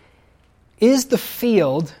 Is the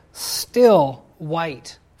field still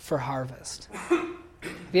white for harvest? Have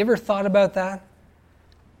you ever thought about that?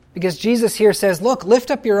 Because Jesus here says, look,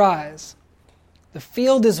 lift up your eyes. The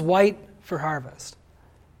field is white for harvest.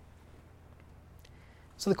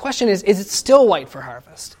 So the question is it still white for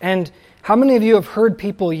harvest? And how many of you have heard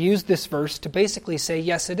people use this verse to basically say,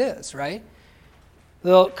 yes, it is, right?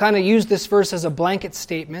 They'll kind of use this verse as a blanket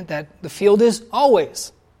statement that the field is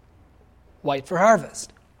always white for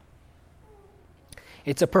harvest.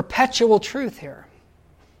 It's a perpetual truth here.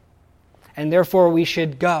 And therefore we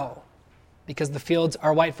should go, because the fields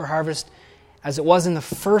are white for harvest as it was in the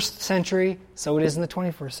first century, so it is in the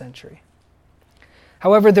 21st century.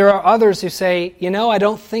 However, there are others who say, I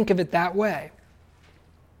don't think of it that way.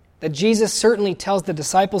 That Jesus certainly tells the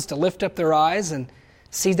disciples to lift up their eyes and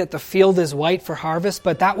see that the field is white for harvest,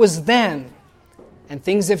 but that was then, and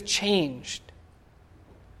things have changed.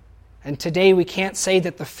 And today we can't say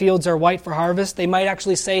that the fields are white for harvest. They might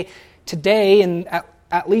actually say today, and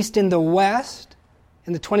at least in the West,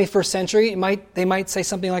 in the 21st century, they might say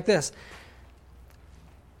something like this.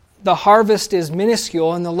 The harvest is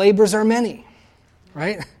minuscule and the labors are many,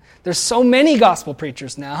 right? There's so many gospel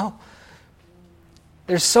preachers now.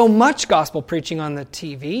 There's so much gospel preaching on the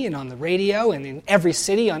TV and on the radio and in every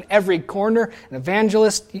city, on every corner, and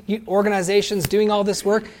evangelist organizations doing all this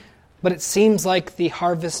work, but it seems like the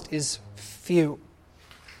harvest is few.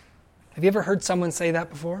 Have you ever heard someone say that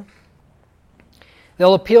before?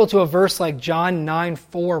 They'll appeal to a verse like John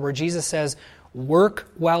 9:4, where Jesus says,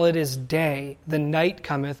 "Work while it is day, the night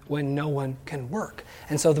cometh when no one can work."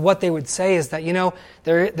 And so what they would say is that,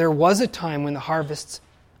 there was a time when the harvest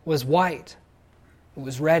was white. It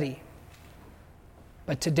was ready.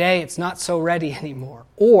 But today it's not so ready anymore.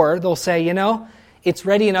 Or they'll say, it's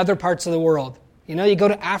ready in other parts of the world. You go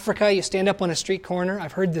to Africa, you stand up on a street corner.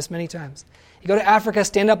 I've heard this many times. You go to Africa,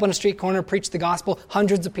 stand up on a street corner, preach the gospel.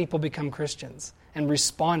 Hundreds of people become Christians and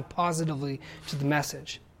respond positively to the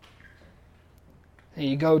message. And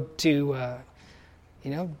you go to,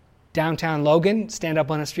 downtown Logan, stand up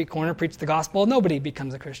on a street corner, preach the gospel. Nobody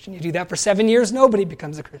becomes a Christian. You do that for 7 years, nobody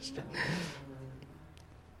becomes a Christian.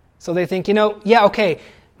 So they think,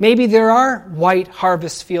 maybe there are white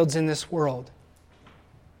harvest fields in this world.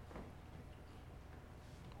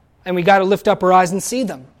 And we got to lift up our eyes and see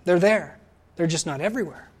them. They're there. They're just not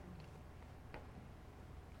everywhere.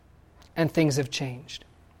 And things have changed.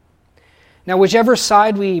 Now, whichever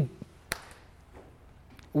side we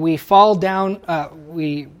fall down,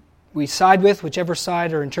 we side with, whichever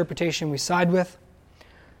side or interpretation we side with,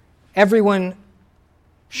 everyone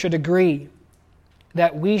should agree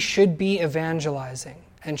that we should be evangelizing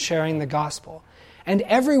and sharing the gospel. And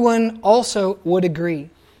everyone also would agree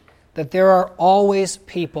that there are always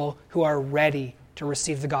people who are ready to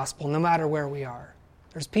receive the gospel, no matter where we are.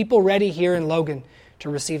 There's people ready here in Logan to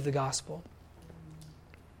receive the gospel.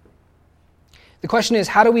 The question is,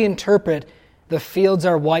 how do we interpret the fields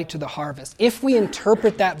are white to the harvest? If we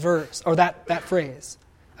interpret that verse, or that phrase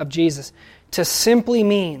of Jesus, to simply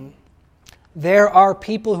mean there are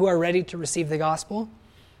people who are ready to receive the gospel,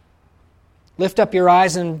 lift up your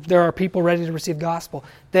eyes and there are people ready to receive the gospel,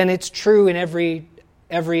 then it's true in every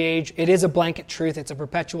age. It is a blanket truth. It's a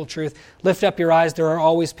perpetual truth. Lift up your eyes. There are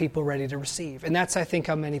always people ready to receive. And that's, I think,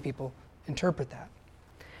 how many people interpret that.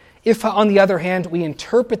 If, on the other hand, we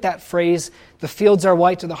interpret that phrase, the fields are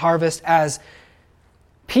white to the harvest, as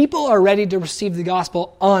people are ready to receive the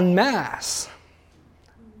gospel en masse.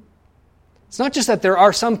 It's not just that there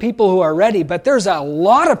are some people who are ready, but there's a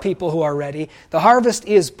lot of people who are ready. The harvest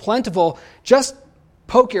is plentiful. Just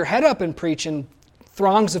poke your head up and preach and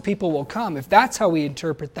throngs of people will come. If that's how we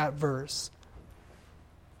interpret that verse,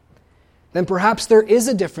 then perhaps there is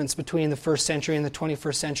a difference between the first century and the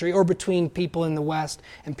 21st century, or between people in the West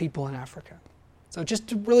and people in Africa. So it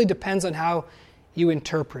just really depends on how you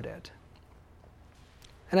interpret it.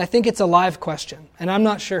 And I think it's a live question, and I'm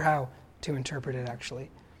not sure how to interpret it actually.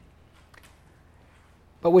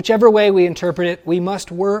 But whichever way we interpret it, we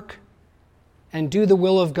must work and do the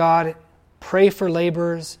will of God, pray for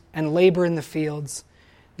laborers, and labor in the fields.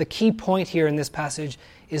 The key point here in this passage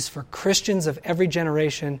is for Christians of every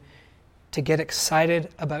generation to get excited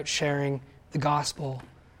about sharing the gospel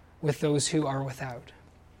with those who are without.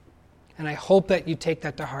 And I hope that you take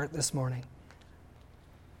that to heart this morning.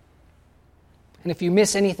 And if you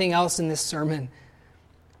miss anything else in this sermon,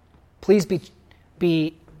 please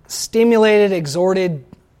be stimulated, exhorted,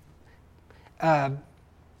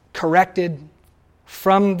 corrected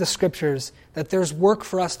from the Scriptures that there's work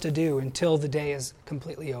for us to do until the day is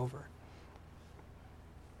completely over.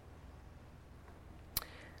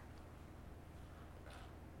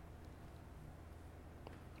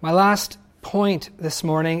 My last point this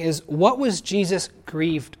morning is, what was Jesus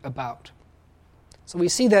grieved about? So we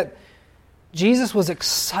see that Jesus was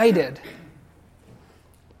excited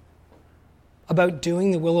about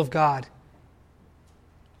doing the will of God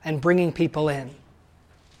and bringing people in.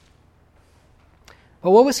 But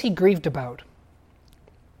what was he grieved about?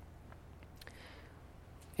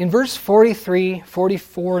 In verse 43,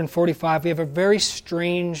 44, and 45, we have a very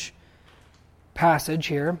strange passage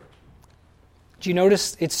here. Do you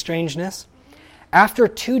notice its strangeness? After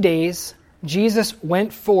 2 days, Jesus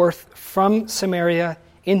went forth from Samaria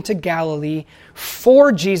into Galilee,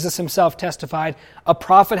 for Jesus himself testified, a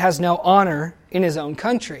prophet has no honor in his own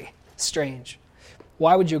country. Strange.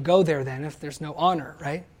 Why would you go there then if there's no honor,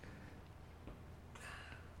 right?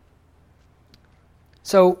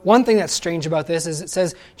 So one thing that's strange about this is it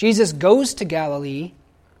says Jesus goes to Galilee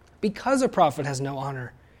because a prophet has no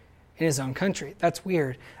honor in his own country. That's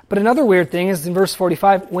weird. But another weird thing is in verse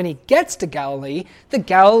 45, when he gets to Galilee, the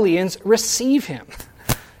Galileans receive him.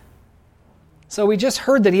 So we just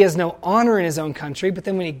heard that he has no honor in his own country, but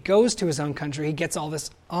then when he goes to his own country, he gets all this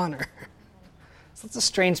honor. So it's a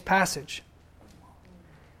strange passage.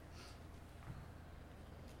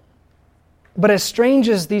 But as strange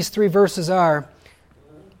as these three verses are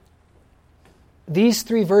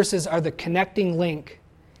the connecting link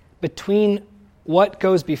between what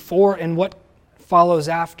goes before and what follows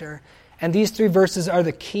after. And these three verses are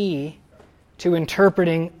the key to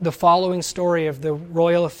interpreting the following story of the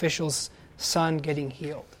royal official's son getting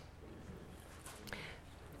healed.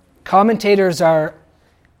 Commentators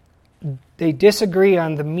they disagree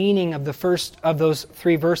on the meaning of the first of those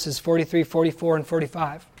three verses, 43, 44, and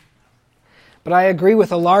 45. But I agree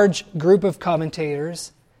with a large group of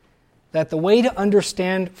commentators that the way to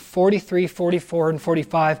understand 43, 44, and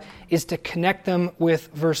 45 is to connect them with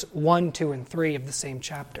verse 1, 2, and 3 of the same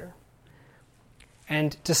chapter.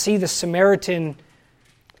 And to see the Samaritan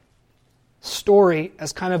story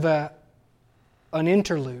as kind of an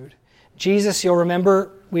interlude. Jesus, you'll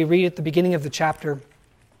remember, we read at the beginning of the chapter,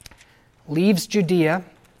 leaves Judea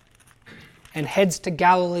and heads to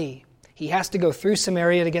Galilee. He has to go through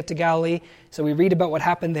Samaria to get to Galilee, so we read about what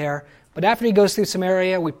happened there. But after he goes through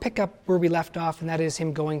Samaria, we pick up where we left off, and that is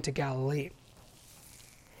him going to Galilee.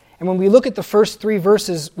 And when we look at the first three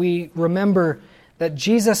verses, we remember that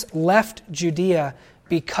Jesus left Judea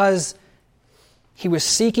because he was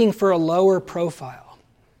seeking for a lower profile.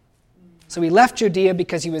 So he left Judea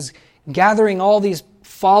because he was gathering all these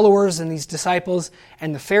followers and these disciples,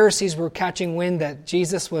 and the Pharisees were catching wind that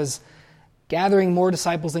Jesus was gathering more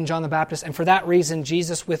disciples than John the Baptist, and for that reason,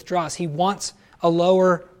 Jesus withdraws. He wants a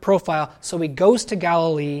lower profile, so he goes to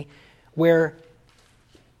Galilee where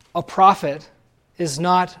a prophet is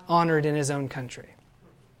not honored in his own country.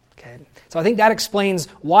 Okay, so I think that explains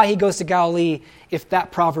why he goes to Galilee if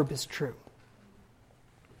that proverb is true.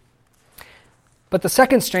 But the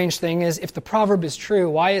second strange thing is, if the proverb is true,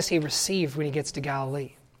 why is he received when he gets to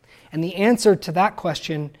Galilee? And the answer to that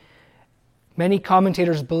question, many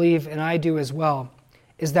commentators believe, and I do as well,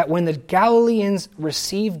 is that when the Galileans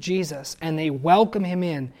receive Jesus and they welcome him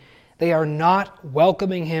in, they are not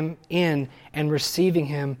welcoming him in and receiving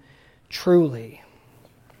him truly.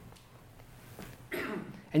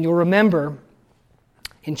 And you'll remember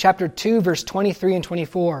in chapter 2, verse 23 and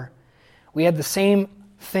 24, we had the same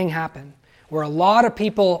thing happen, where a lot of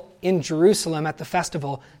people in Jerusalem at the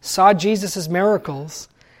festival saw Jesus' miracles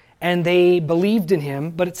and they believed in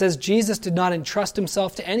him, but it says Jesus did not entrust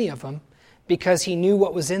himself to any of them because he knew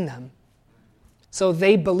what was in them. So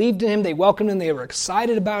they believed in him, they welcomed him, they were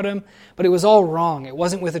excited about him, but it was all wrong. It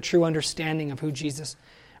wasn't with a true understanding of who Jesus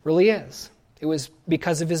really is. It was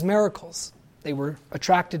because of his miracles. They were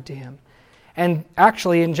attracted to him. And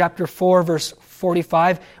actually in chapter 4, verse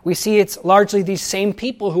 45, we see it's largely these same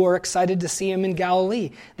people who are excited to see him in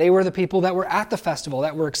Galilee. They were the people that were at the festival,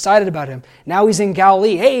 that were excited about him. Now he's in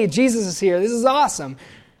Galilee. Hey, Jesus is here. This is awesome.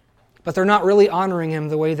 But they're not really honoring him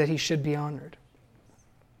the way that he should be honored.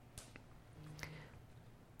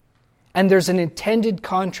 And there's an intended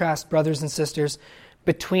contrast, brothers and sisters,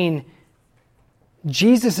 between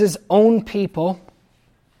Jesus' own people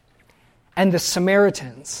and the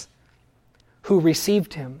Samaritans who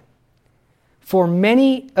received him. For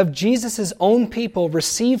many of Jesus' own people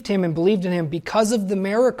received him and believed in him because of the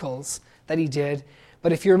miracles that he did.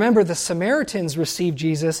 But if you remember, the Samaritans received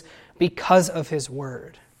Jesus because of his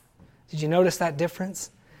word. Did you notice that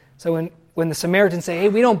difference? So when the Samaritans say, hey,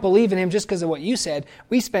 we don't believe in him just because of what you said.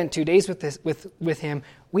 We spent 2 days with him.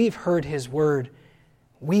 We've heard his word.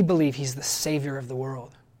 We believe he's the Savior of the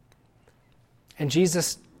world. And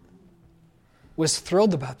Jesus was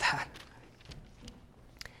thrilled about that.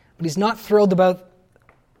 But he's not thrilled about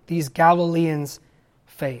these Galileans'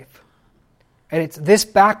 faith. And it's this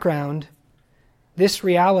background, this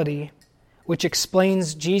reality, which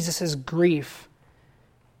explains Jesus' grief.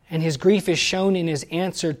 And his grief is shown in his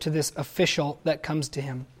answer to this official that comes to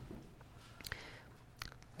him.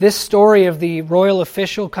 This story of the royal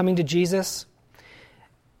official coming to Jesus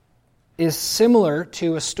is similar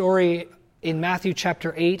to a story in Matthew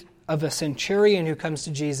chapter 8 of a centurion who comes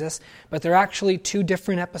to Jesus, but they're actually 2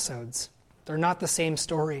 different episodes. They're not the same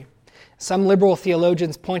story. Some liberal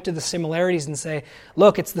theologians point to the similarities and say,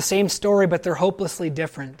 look, it's the same story, but they're hopelessly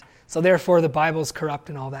different. So therefore the Bible's corrupt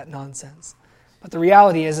and all that nonsense. But the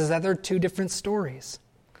reality is that they're 2 different stories.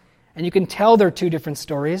 And you can tell they're 2 different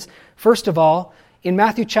stories. First of all, in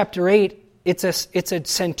Matthew chapter 8, it's a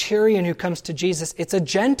centurion who comes to Jesus. It's a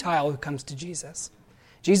Gentile who comes to Jesus.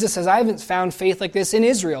 Jesus says, I haven't found faith like this in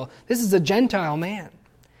Israel. This is a Gentile man.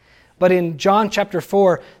 But in John chapter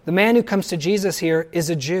 4, the man who comes to Jesus here is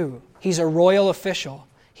a Jew. He's a royal official.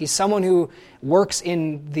 He's someone who works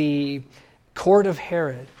in the court of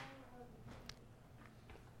Herod.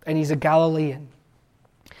 And he's a Galilean.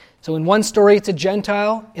 So in one story, it's a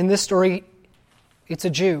Gentile. In this story, it's a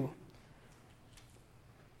Jew.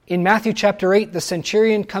 In Matthew chapter 8, the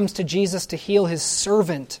centurion comes to Jesus to heal his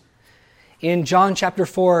servant. In John chapter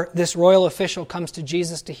 4, this royal official comes to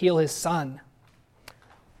Jesus to heal his son.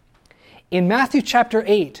 In Matthew chapter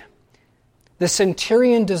 8, the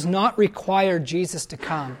centurion does not require Jesus to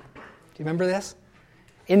come. Do you remember this?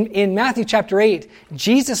 In Matthew chapter 8,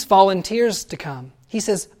 Jesus volunteers to come. He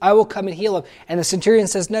says, I will come and heal him. And the centurion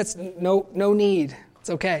says, no need.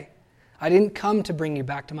 It's okay. I didn't come to bring you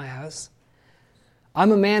back to my house.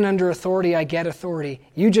 I'm a man under authority. I get authority.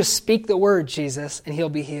 You just speak the word, Jesus, and he'll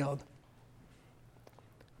be healed.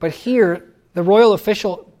 But here, the royal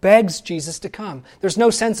official begs Jesus to come. There's no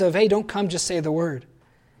sense of, hey, don't come, just say the word.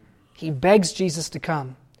 He begs Jesus to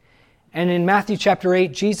come. And in Matthew chapter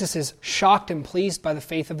 8, Jesus is shocked and pleased by the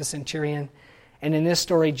faith of the centurion. And in this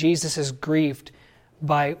story, Jesus is grieved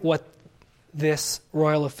by what this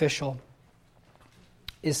royal official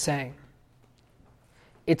is saying.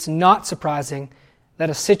 It's not surprising that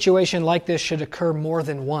a situation like this should occur more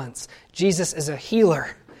than once. Jesus is a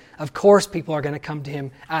healer. Of course people are going to come to him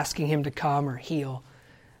asking him to come or heal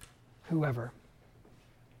whoever.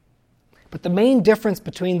 But the main difference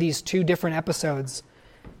between these two different episodes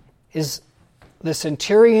is the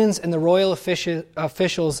centurions and the royal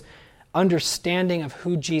officials' understanding of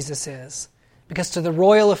who Jesus is. Because to the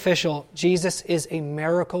royal official, Jesus is a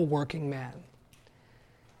miracle-working man.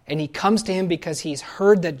 And he comes to him because he's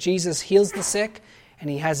heard that Jesus heals the sick, and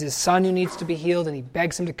he has his son who needs to be healed, and he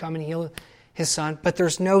begs him to come and heal his son. But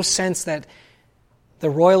there's no sense that the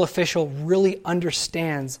royal official really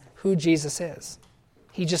understands who Jesus is.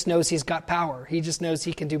 He just knows he's got power. He just knows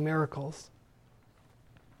he can do miracles.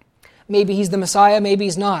 Maybe he's the Messiah, maybe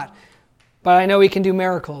he's not. But I know he can do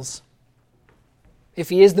miracles. If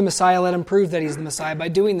he is the Messiah, let him prove that he's the Messiah by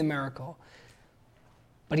doing the miracle.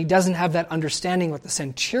 But he doesn't have that understanding what the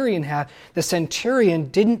centurion had. The centurion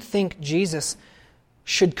didn't think Jesus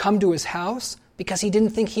should come to his house because he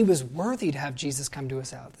didn't think he was worthy to have Jesus come to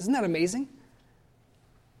his house. Isn't that amazing?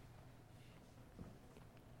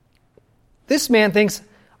 This man thinks,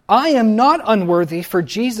 I am not unworthy for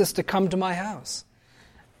Jesus to come to my house.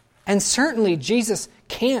 And certainly Jesus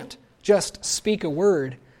can't just speak a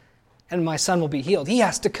word and my son will be healed. He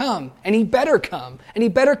has to come, and he better come, and he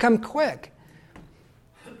better come quick.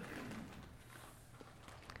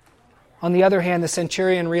 On the other hand, the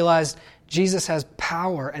centurion realized Jesus has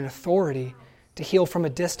power and authority to heal from a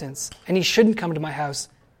distance, and he shouldn't come to my house.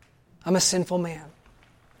 I'm a sinful man.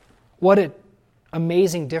 What an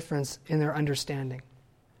amazing difference in their understanding.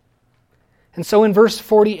 And so in verse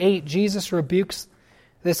 48, Jesus rebukes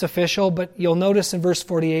this official, but you'll notice in verse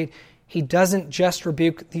 48, he doesn't just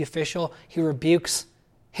rebuke the official, he rebukes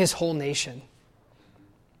his whole nation.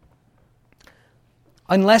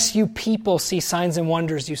 Unless you people see signs and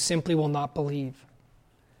wonders, you simply will not believe.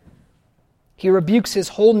 He rebukes his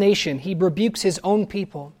whole nation. He rebukes his own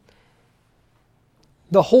people.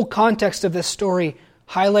 The whole context of this story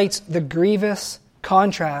highlights the grievous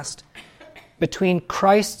contrast between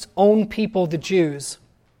Christ's own people, the Jews,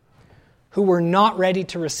 who were not ready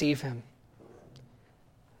to receive him,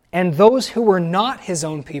 and those who were not his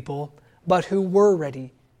own people, but who were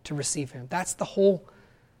ready to receive him. That's the whole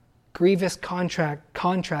grievous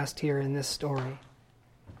contrast here in this story.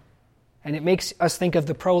 And it makes us think of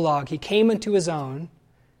the prologue. He came unto his own,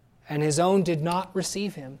 and his own did not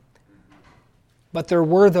receive him. But there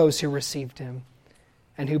were those who received him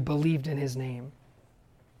and who believed in his name.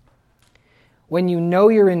 When you know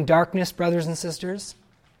you're in darkness, brothers and sisters,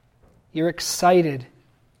 you're excited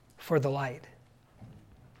for the light.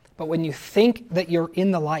 But when you think that you're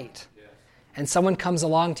in the light, and someone comes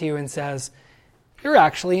along to you and says, you're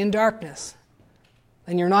actually in darkness,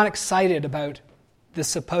 then you're not excited about the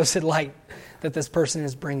supposed light that this person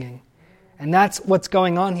is bringing. And that's what's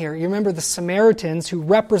going on here. You remember the Samaritans who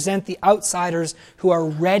represent the outsiders who are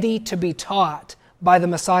ready to be taught by the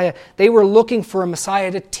Messiah. They were looking for a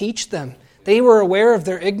Messiah to teach them. They were aware of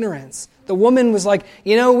their ignorance. The woman was like,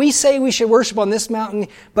 we say we should worship on this mountain,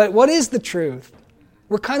 but what is the truth?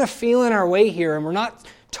 We're kind of feeling our way here, and we're not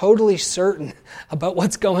totally certain about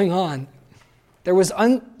what's going on. There was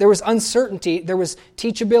uncertainty, there was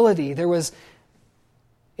teachability, there was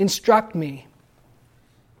instruct me.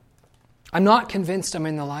 I'm not convinced I'm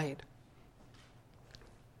in the light.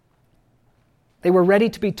 They were ready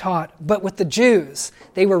to be taught, but with the Jews,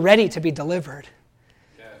 they were ready to be delivered.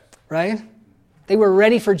 Right? They were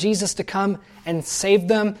ready for Jesus to come and save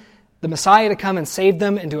them, the Messiah to come and save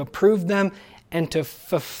them and to approve them and to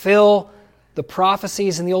fulfill the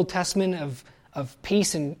prophecies in the Old Testament of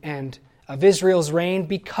peace and of Israel's reign,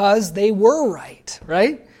 because they were right?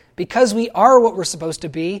 Because we are what we're supposed to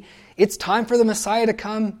be, it's time for the Messiah to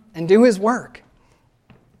come and do his work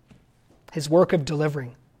of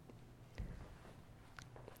delivering.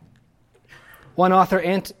 One author,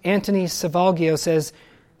 Antony Salvaggio, says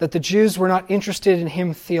that the Jews were not interested in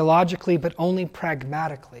him theologically, but only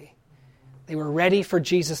pragmatically. They were ready for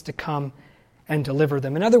Jesus to come and deliver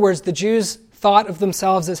them. In other words, the Jews thought of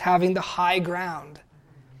themselves as having the high ground.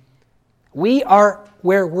 We are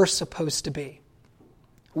where we're supposed to be.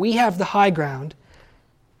 We have the high ground.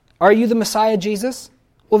 Are you the Messiah, Jesus?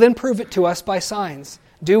 Well, then prove it to us by signs.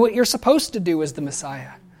 Do what you're supposed to do as the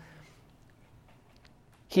Messiah.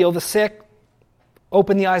 Heal the sick,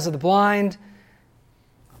 open the eyes of the blind,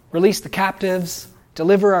 release the captives,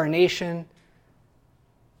 deliver our nation.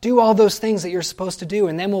 Do all those things that you're supposed to do,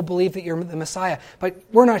 and then we'll believe that you're the Messiah. But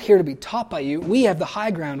we're not here to be taught by you. We have the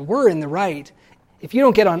high ground. We're in the right. If you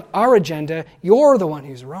don't get on our agenda, you're the one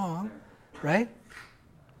who's wrong, right?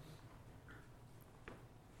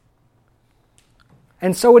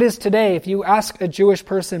 And so it is today. If you ask a Jewish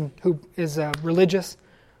person who is religious,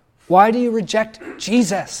 why do you reject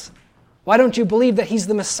Jesus? Why don't you believe that he's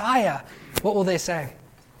the Messiah? What will they say?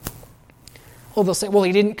 Well, they'll say, well,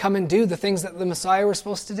 he didn't come and do the things that the Messiah was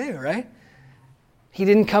supposed to do, right? He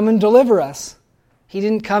didn't come and deliver us. He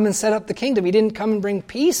didn't come and set up the kingdom. He didn't come and bring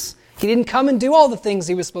peace. He didn't come and do all the things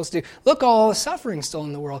he was supposed to do. Look, all the suffering still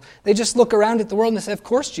in the world. They just look around at the world and they say, of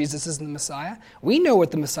course Jesus isn't the Messiah. We know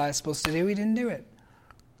what the Messiah is supposed to do. He didn't do it.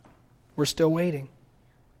 We're still waiting.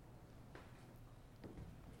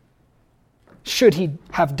 Should he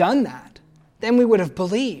have done that, then we would have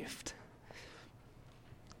believed.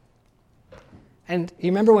 And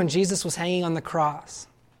you remember when Jesus was hanging on the cross?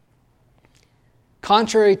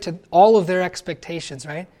 Contrary to all of their expectations,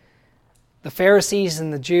 right? The Pharisees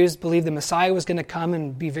and the Jews believed the Messiah was going to come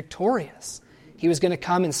and be victorious. He was going to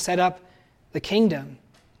come and set up the kingdom,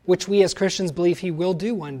 which we as Christians believe he will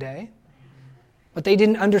do one day. But they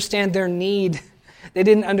didn't understand their need. They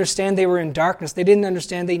didn't understand they were in darkness. They didn't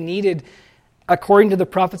understand they needed, according to the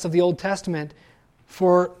prophets of the Old Testament,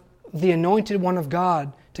 for the anointed one of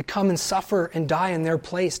God to come and suffer and die in their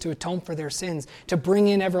place to atone for their sins, to bring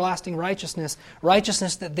in everlasting righteousness,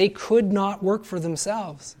 righteousness that they could not work for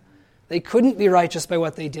themselves. They couldn't be righteous by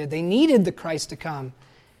what they did. They needed the Christ to come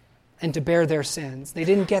and to bear their sins. They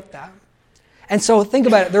didn't get that. And so think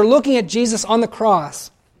about it. They're looking at Jesus on the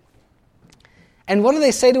cross. And what do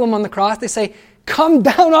they say to him on the cross? They say, come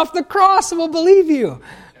down off the cross and we'll believe you.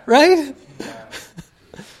 Right?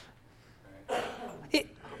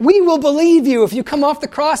 We will believe you if you come off the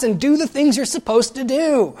cross and do the things you're supposed to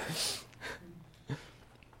do.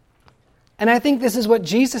 And I think this is what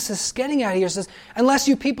Jesus is getting at here. He says, unless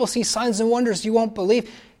you people see signs and wonders, you won't believe.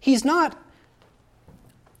 He's not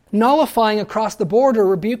nullifying across the board or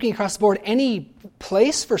rebuking across the board any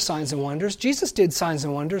place for signs and wonders. Jesus did signs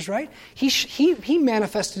and wonders, right? He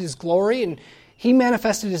manifested his glory and he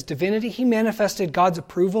manifested his divinity. He manifested God's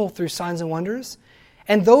approval through signs and wonders.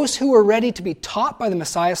 And those who were ready to be taught by the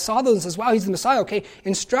Messiah saw those and says, wow, he's the Messiah. Okay,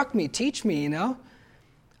 instruct me, teach me,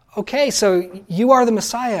 Okay, so you are the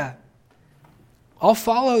Messiah. I'll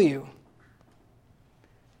follow you.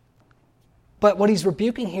 But what he's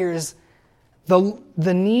rebuking here is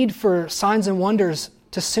the need for signs and wonders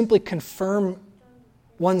to simply confirm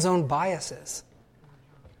one's own biases,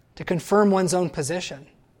 to confirm one's own position,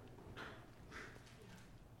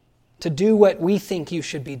 to do what we think you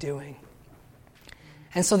should be doing.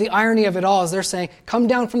 And so the irony of it all is they're saying, come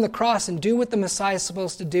down from the cross and do what the Messiah is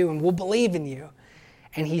supposed to do and we'll believe in you.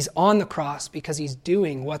 And he's on the cross because he's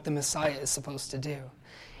doing what the Messiah is supposed to do.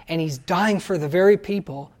 And he's dying for the very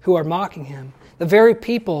people who are mocking him, the very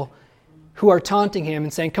people who are taunting him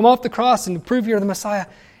and saying, come off the cross and prove you're the Messiah.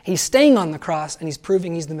 He's staying on the cross and he's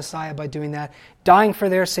proving he's the Messiah by doing that, dying for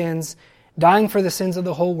their sins, dying for the sins of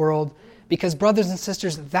the whole world, because brothers and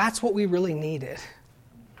sisters, that's what we really needed.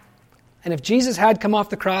 And if Jesus had come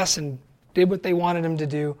off the cross and did what they wanted him to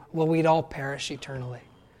do, well, we'd all perish eternally.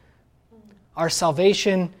 Our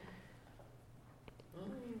salvation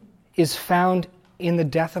is found in the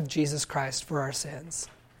death of Jesus Christ for our sins.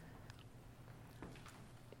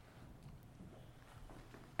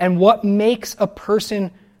 And what makes a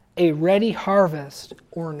person a ready harvest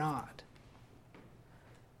or not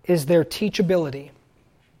is their teachability.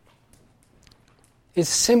 Is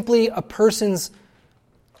simply a person's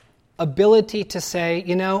ability to say,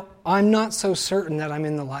 I'm not so certain that I'm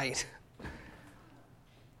in the light.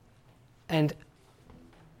 And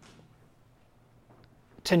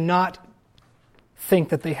to not think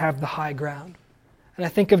that they have the high ground. And I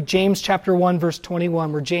think of James chapter 1, verse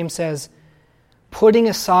 21, where James says, putting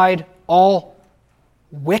aside all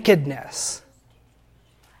wickedness,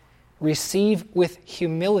 receive with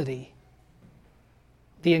humility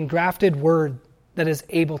the engrafted word that is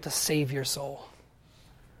able to save your soul.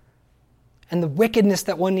 And the wickedness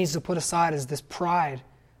that one needs to put aside is this pride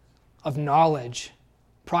of knowledge,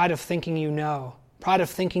 pride of thinking you know, pride of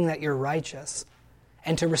thinking that you're righteous,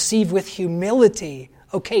 and to receive with humility,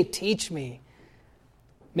 okay, teach me.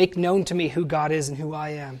 Make known to me who God is and who I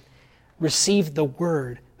am. Receive the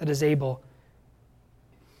word that is able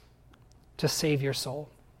to save your soul.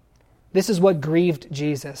 This is what grieved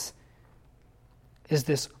Jesus, is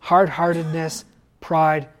this hard-heartedness,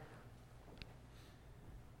 pride,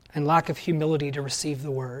 and lack of humility to receive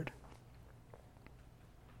the word.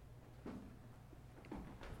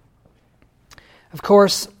 Of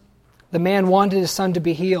course, the man wanted his son to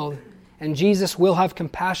be healed, and Jesus will have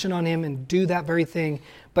compassion on him and do that very thing,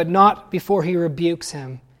 but not before he rebukes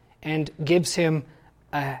him and gives him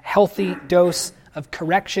a healthy dose of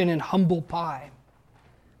correction and humble pie.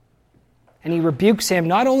 And he rebukes him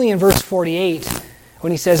not only in verse 48,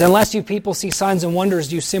 when he says, unless you people see signs and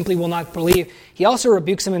wonders, you simply will not believe. He also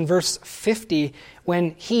rebukes him in verse 50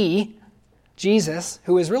 when he, Jesus,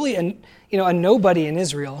 who is really a nobody in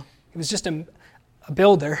Israel, he was just a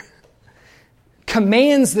builder,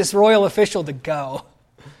 commands this royal official to go,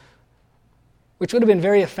 which would have been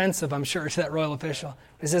very offensive, I'm sure, to that royal official.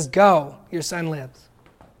 He says, go, your son lives.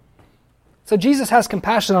 So Jesus has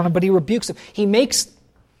compassion on him, but he rebukes him. He makes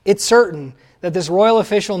it certain that this royal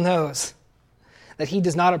official knows that he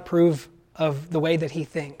does not approve of the way that he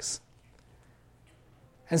thinks.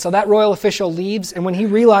 And so that royal official leaves, and when he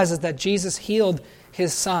realizes that Jesus healed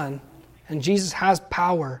his son, and Jesus has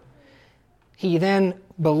power, he then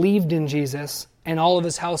believed in Jesus and all of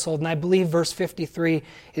his household. And I believe verse 53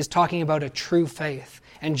 is talking about a true faith.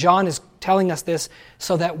 And John is telling us this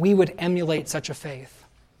so that we would emulate such a faith.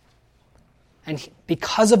 And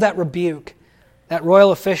because of that rebuke, that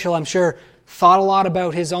royal official, I'm sure, thought a lot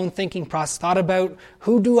about his own thinking process, thought about,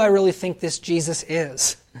 who do I really think this Jesus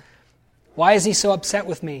is? Why is he so upset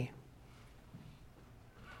with me?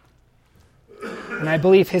 And I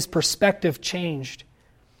believe his perspective changed,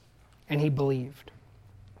 and he believed.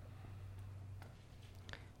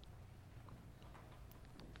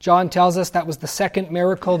 John tells us that was the second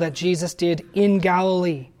miracle that Jesus did in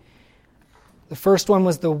Galilee. The first one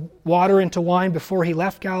was the water into wine before he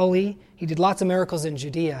left Galilee. He did lots of miracles in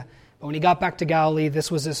Judea. But when he got back to Galilee, this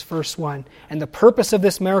was his first one. And the purpose of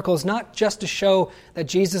this miracle is not just to show that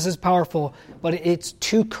Jesus is powerful, but it's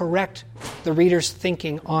to correct the reader's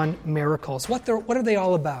thinking on miracles. What are they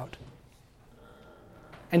all about?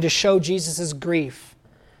 And to show Jesus' grief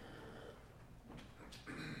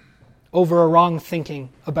over a wrong thinking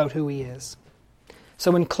about who he is.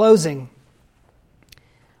 So in closing,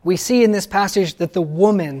 we see in this passage that the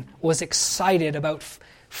woman was excited about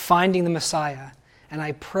finding the Messiah. And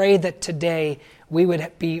I pray that today we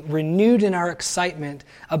would be renewed in our excitement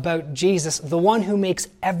about Jesus, the one who makes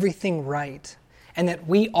everything right, and that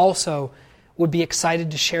we also would be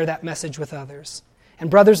excited to share that message with others. And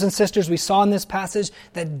brothers and sisters, we saw in this passage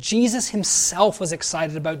that Jesus himself was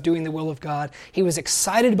excited about doing the will of God. He was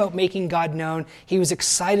excited about making God known. He was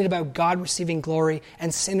excited about God receiving glory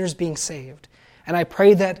and sinners being saved. And I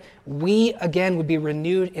pray that we, again, would be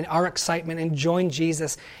renewed in our excitement and join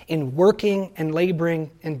Jesus in working and laboring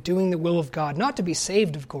and doing the will of God. Not to be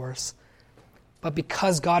saved, of course, but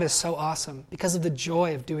because God is so awesome, because of the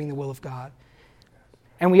joy of doing the will of God.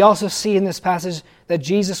 And we also see in this passage that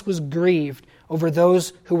Jesus was grieved over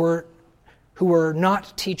those who were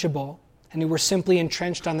not teachable and who were simply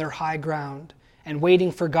entrenched on their high ground and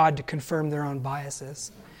waiting for God to confirm their own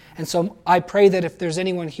biases. And so I pray that if there's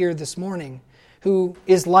anyone here this morning who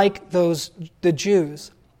is like the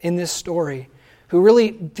Jews in this story, who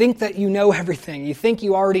really think that you know everything. You think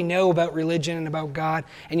you already know about religion and about God,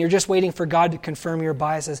 and you're just waiting for God to confirm your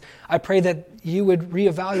biases. I pray that you would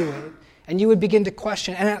reevaluate, and you would begin to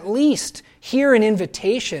question, and at least hear an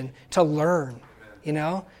invitation to learn,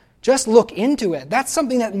 Just look into it. That's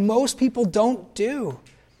something that most people don't do.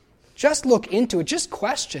 Just look into it. Just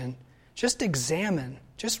question. Just examine.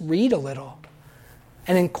 Just read a little.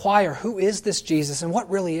 And inquire, who is this Jesus and what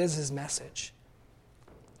really is his message?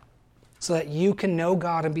 So that you can know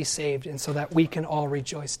God and be saved, and so that we can all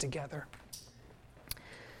rejoice together.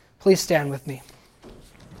 Please stand with me.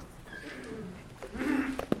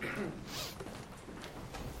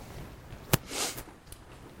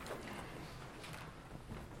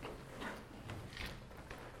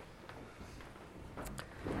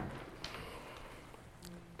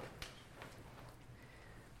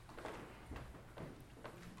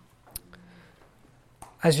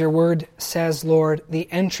 As your word says, Lord,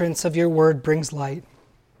 the entrance of your word brings light.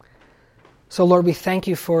 So, Lord, we thank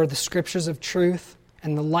you for the scriptures of truth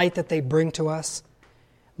and the light that they bring to us,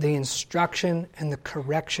 the instruction and the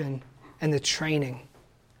correction and the training.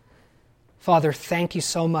 Father, thank you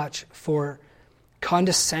so much for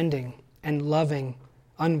condescending and loving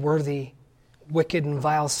unworthy, wicked, and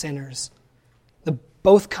vile sinners.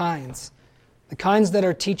 Both kinds. The kinds that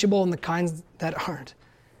are teachable and the kinds that aren't.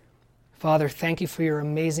 Father, thank you for your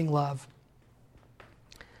amazing love.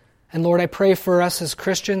 And Lord, I pray for us as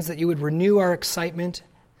Christians that you would renew our excitement.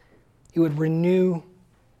 You would renew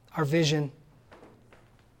our vision.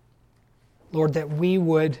 Lord, that we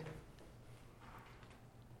would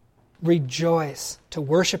rejoice to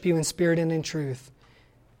worship you in spirit and in truth.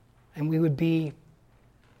 And we would be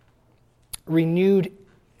renewed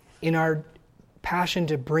in our passion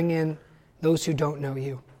to bring in those who don't know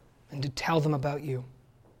you and to tell them about you.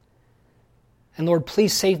 And Lord,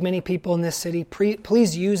 please save many people in this city.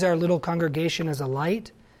 Please use our little congregation as a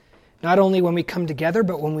light, not only when we come together,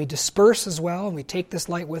 but when we disperse as well, and we take this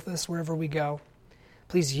light with us wherever we go.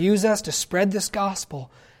 Please use us to spread this gospel.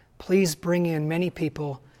 Please bring in many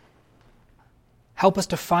people. Help us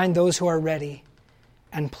to find those who are ready.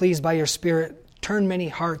 And please, by your Spirit, turn many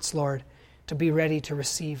hearts, Lord, to be ready to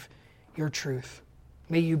receive your truth.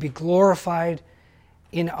 May you be glorified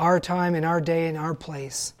in our time, in our day, in our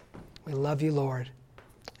place. We love you, Lord.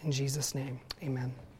 In Jesus' name, amen.